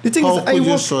 The thing is, could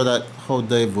you show that how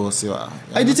diverse you are?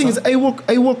 The thing is, I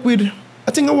work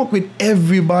with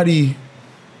everybody.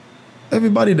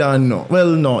 Everybody that I know.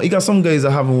 Well, no, you got some guys I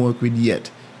haven't worked with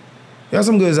yet. But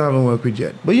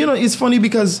it's funny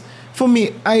because for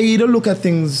me, I don't look at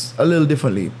things a little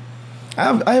differently. I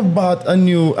haven't bought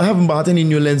any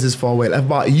new lenses for a while. I've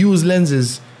bought used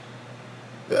lenses.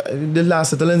 The last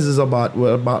set of lenses I bought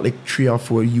were about like 3 or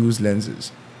 4 used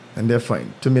lenses. And they're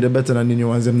fine. To me, they're better than the new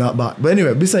ones I'm not bought. But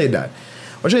anyway, beside that,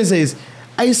 what I'm trying to say is,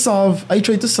 I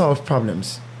try to solve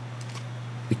problems.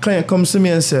 The client comes to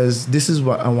me and says, this is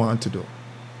what I want to do.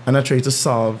 And I try to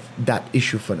solve that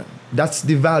issue for them. That's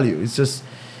the value. It's just,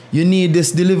 you need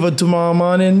this delivered tomorrow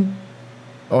morning.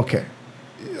 Okay.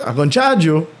 I'm going to charge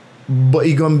you, but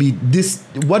it's going to be this.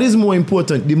 What is more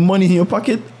important, the money in your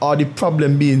pocket or the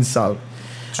problem being solved?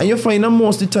 And you find that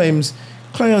most of the times,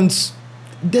 clients,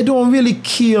 they don't really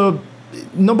care.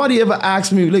 Nobody ever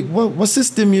asks me, like, what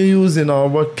system you're using or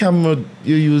what camera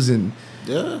you're using.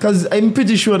 Yeah. Because I'm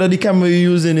pretty sure that the camera you're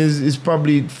using is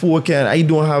probably 4K.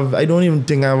 I don't even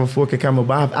think I have a 4K camera,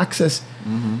 but I have access.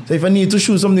 So if I need to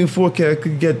shoot something 4K, I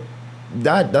could get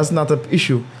that. That's not an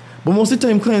issue. But most of the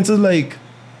time, clients are like,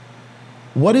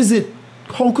 what is it?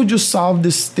 How could you solve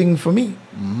this thing for me?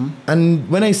 And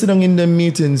when I sit down in the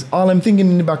meetings, all I'm thinking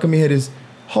in the back of my head is,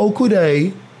 how could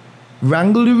I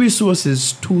wrangle the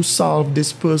resources to solve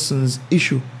this person's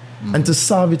issue and to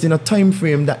solve it in a time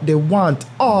frame that they want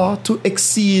or to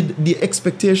exceed the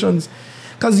expectations?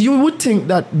 Because you would think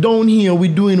that down here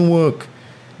we're doing work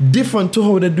different to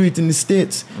how they do it in the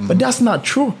States. But that's not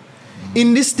true.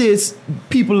 In the States,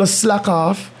 people are slack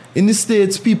off. In the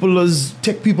States, people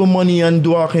take people money and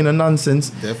do all kind of nonsense.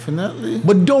 Definitely.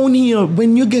 But down here,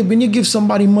 when you give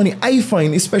somebody money, I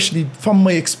find, especially from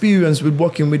my experience with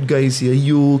working with guys here,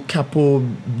 you, Capo,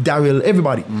 Daryl,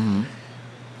 everybody,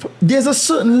 there's a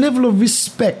certain level of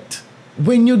respect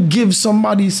when you give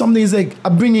somebody something. Is like,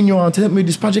 I'm bringing you on to help me with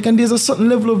this project, and there's a certain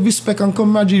level of respect and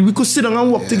camaraderie. We could sit down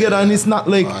and work together, and it's not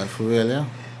like... For real, yeah.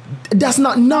 That's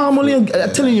not normal. I'm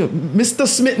telling you, Mr.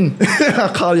 Smitten,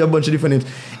 I call you a bunch of different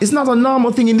names. It's not a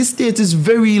normal thing. In the States, it's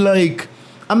very like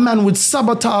a man would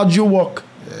sabotage your work.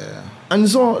 Yeah. And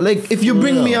so, like, if you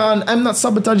bring me on, I'm not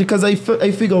sabotaging because I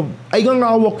figure I'm going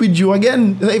to work with you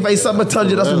again. If I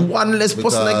sabotage you, that's one less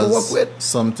person I can work with.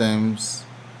 Sometimes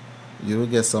you will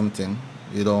get something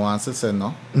you don't want to say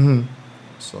no.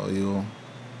 So you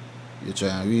try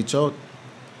and reach out.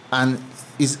 And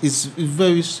it's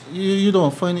very, you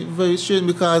don't find it very strange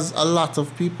because a lot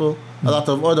of people, a lot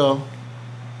of other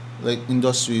like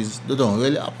industries, they don't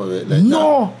really operate like that.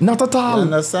 No, not at all. You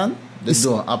understand? They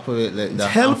don't operate like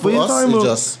that. Help for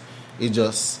us, it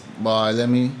just, boy, let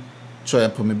me try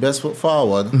and put my best foot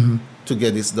forward to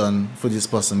get this done for this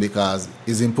person because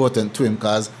it's important to him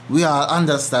because we all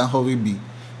understand how we be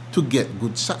to get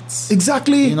good shots.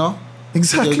 Exactly. You know?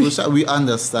 Exactly. To get good shots, we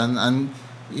understand and,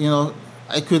 you know,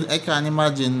 I can't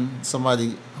imagine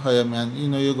somebody hire me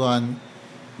and you go and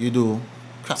you do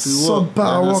crappy work. You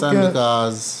understand? Yeah.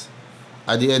 Because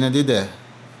at the end of the day,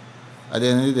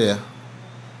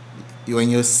 when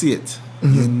you see it,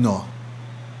 you know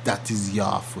that is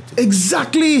your footage.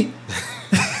 Exactly.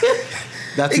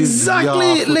 That is exactly.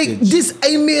 Your footage. Like this,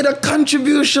 I made a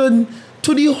contribution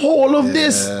to the whole of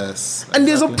this. Yes. And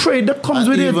there's a pride that comes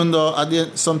with even it. Though at the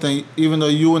end, something, even though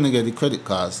you wouldn't get the credit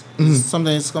cards,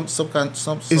 something is It's a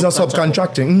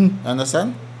subcontracting. Mm-hmm.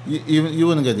 Understand? You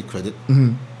wouldn't get the credit.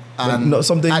 Mm-hmm. And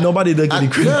something nobody does get the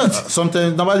credit. Yeah,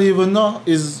 something nobody even know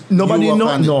is nobody you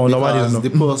know. No, nobody because know. The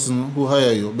person who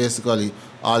hire you, basically,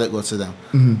 all it goes to them.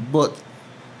 But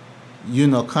you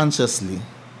know, consciously,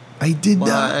 I did well,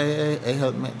 that. I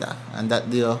helped make that, and that's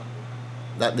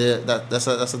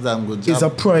a damn good job. It's a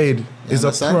pride. You It's a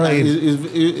understand? pride. It's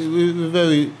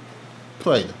very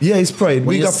pride. Yeah, it's pride. When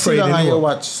We you got sit pride down in and you work.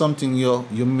 watch something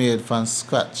you made from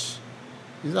scratch,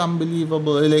 it's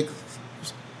unbelievable. Like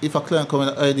if a client come with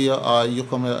an idea or you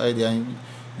come with an idea and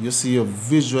you see you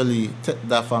visually take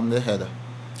that from the head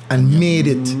and made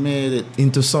it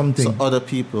into something so other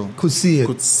people could see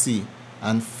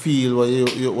and feel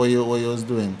what you was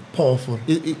doing. Powerful.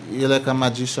 You're like a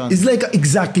magician. It's like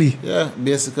exactly. Yeah,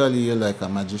 basically you're like a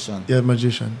magician. Yeah,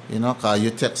 magician. You know, cause you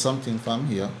take something from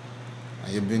here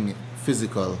and you bring it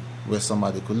physical where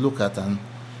somebody could look at and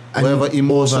whatever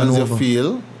emotions you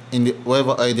feel in the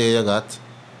whatever idea you got,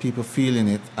 people feeling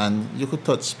it, and you could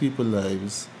touch people's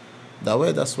lives. That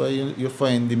way, that's why you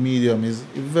find the medium is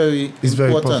very important.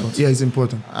 Very powerful. Yeah, it's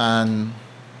important. And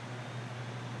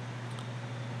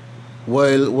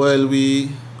while we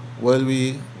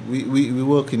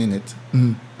working in it,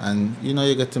 and you know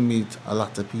you get to meet a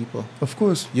lot of people. Of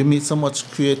course. You meet so much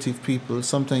creative people.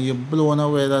 Sometimes you're blown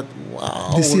away that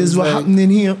wow. This is what happening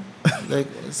here. Like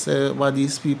say, well,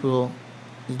 these people,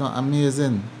 you know,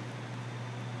 amazing.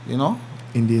 You know.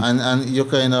 Indeed. And you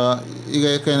kind of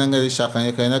get a shock and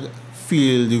you kind of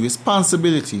feel the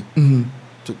responsibility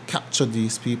to capture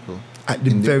these people at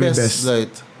the very best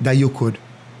light that you could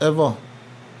ever.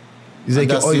 It's like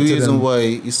that's the reason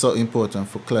why it's so important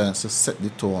for clients to set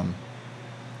the tone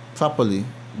properly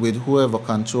with whoever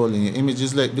controlling your image.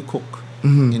 Is like the cook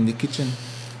in the kitchen.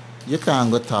 You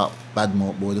can't go talk bad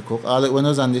mouth about the cook. All like when I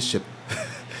was on the ship,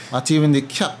 not even the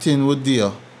captain would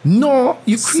dare. No,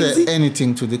 you crazy. Say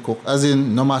anything to the cook, as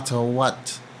in no matter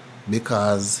what,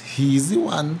 because he's the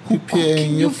one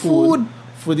preparing your food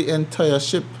for the entire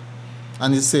ship.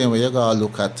 And the same way you gotta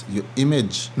look at your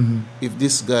image. If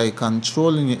this guy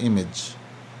controlling your image,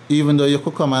 even though you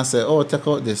could come and say, oh, take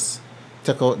out this,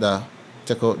 take out that,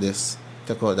 take out this,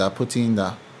 take out that, put in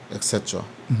that, etc.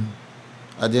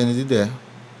 At the end of the day,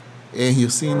 ain't you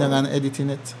seeing them and editing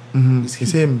it? It's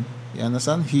him. You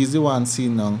understand? He's the one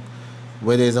seeing them.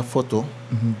 Where there's a photo,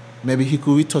 maybe he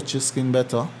could retouch your skin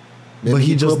better. Maybe but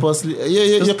he just purposely,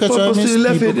 you catch what I mean?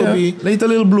 left it, yeah. Like a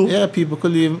little blue. Yeah, people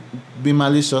could be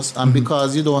malicious, and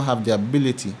because you don't have the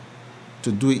ability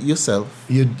to do it yourself,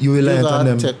 you rely on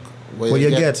them. Take what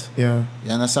you get. Yeah.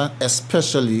 You understand?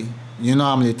 Especially, you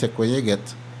normally take what you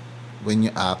get when you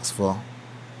ask for.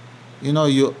 You know,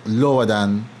 you're lower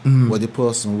than what the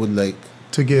person would like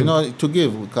to give. You know, to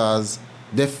give, because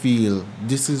they feel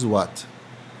this is what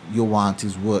you want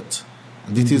is worth.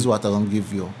 This is what I'm going to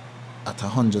give you at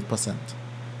 100%.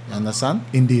 You understand?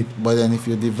 Indeed. But then if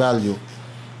you devalue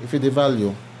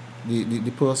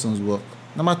the person's work,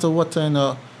 no matter what kind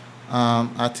of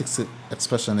artistic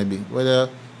expression it be, whether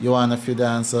you want a few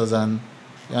dancers and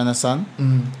you understand?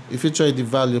 If you try to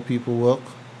devalue people's work,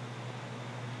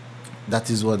 that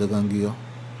is what they're going to give you.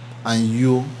 And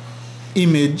you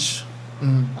image,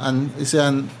 and you see,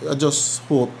 and I just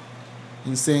hope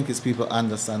in saying this, people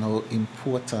understand how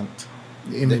important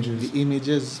the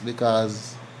images,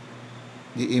 because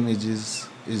the images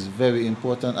is very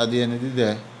important. At the end of the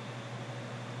day,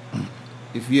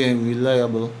 if you ain't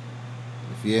reliable,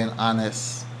 if you ain't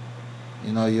honest,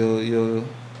 you know, you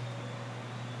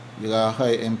got a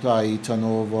high employee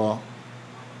turnover,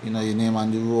 you know, your name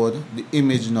on the road. The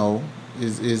image now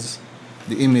is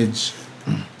the image.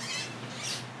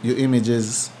 Your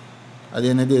images, at the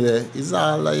end of the day, is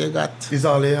all that you got. It's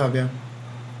all you have, yeah.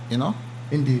 You know?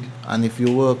 Indeed. And if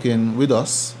you're working with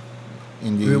us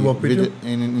in the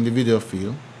in the video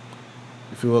field,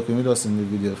 if you're working with us in the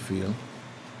video field,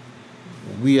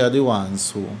 we are the ones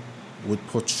who would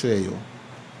portray you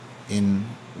in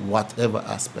whatever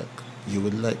aspect you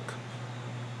would like.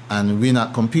 And we're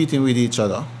not competing with each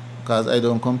other, because I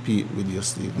don't compete with you,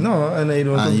 Stephen. No, and I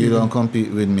don't. And you don't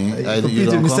compete with me. You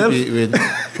don't compete with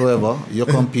whoever. You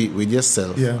compete with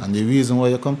yourself. Yeah. And the reason why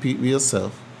you compete with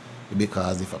yourself is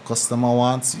because if a customer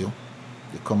wants you,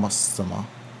 the customer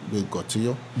will go to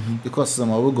you. The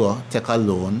customer will go take a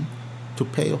loan to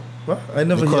pay you. What? I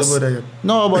never heard about that yet.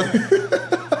 No,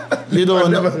 but you don't. I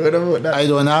never heard about that. I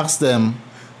don't ask them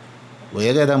where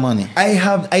you get the money.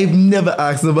 I've never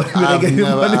asked nobody where I've they get the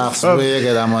never money asked from. where you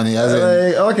get the money. As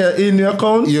in, okay, in your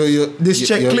account, this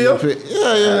check clear?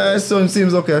 Yeah. So it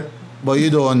seems okay. But you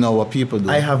don't know what people do.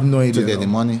 I have no idea. To get the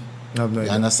money. I have no You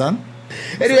idea. understand?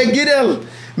 Anyway, Giddel,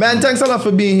 man, thanks a lot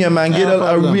for being here, man. Giddel,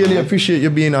 I really appreciate you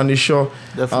being on the show.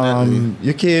 Definitely.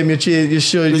 You came, you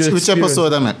showed your Which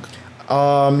episode I make?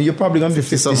 You're probably going to be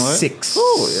 50 56.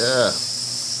 Oh,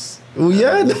 yeah. Oh,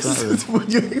 yeah? Definitely.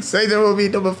 Would you excited about me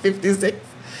number 56?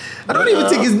 I don't even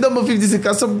think it's number 56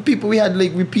 because some people we had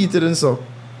like repeated and so.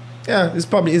 Yeah, it's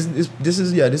probably,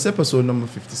 this episode number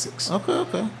 56.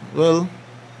 Okay. Well,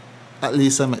 at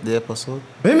least I met the episode.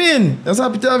 What do you mean? That's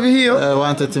happy to have you here. I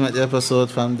wanted to make the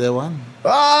episode from day one.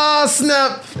 Ah,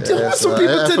 snap. Yeah, Some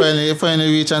people if I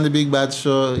reach on the Big Bad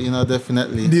Show,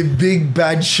 definitely. The Big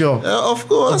Bad Show. Of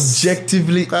course.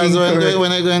 Objectively Because incorrect.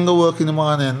 when I go and go work in the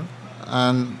morning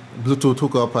and Bluetooth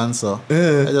hook up and so,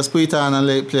 I just put it on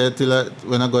and play it till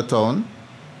when I go town.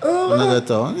 When I go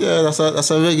town. Yeah, that's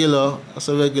a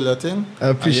regular thing. I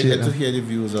appreciate and you get to hear the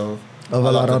views of a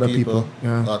lot of other people.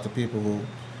 Yeah. A lot of people who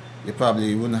you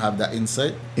probably wouldn't have that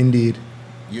insight. Indeed.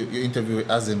 You interview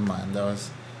Azim, man. That was,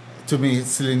 to me,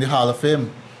 it's still in the Hall of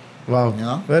Fame. Wow. You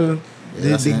know? Well,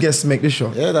 the guests make the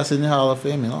show. Yeah, that's in the Hall of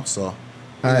Fame, So, all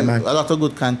right, man. A lot of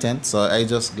good content. So, I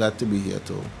just glad to be here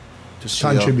to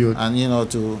share contribute and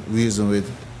to reason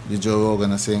with the Joe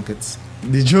Rogan. I think it's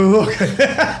the Joe Rogan.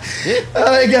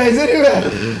 All right, guys.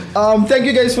 Anyway, thank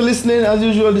you guys for listening. As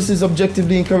usual, this is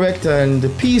Objectively Incorrect and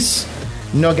peace.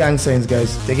 No gang signs,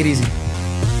 guys. Take it easy.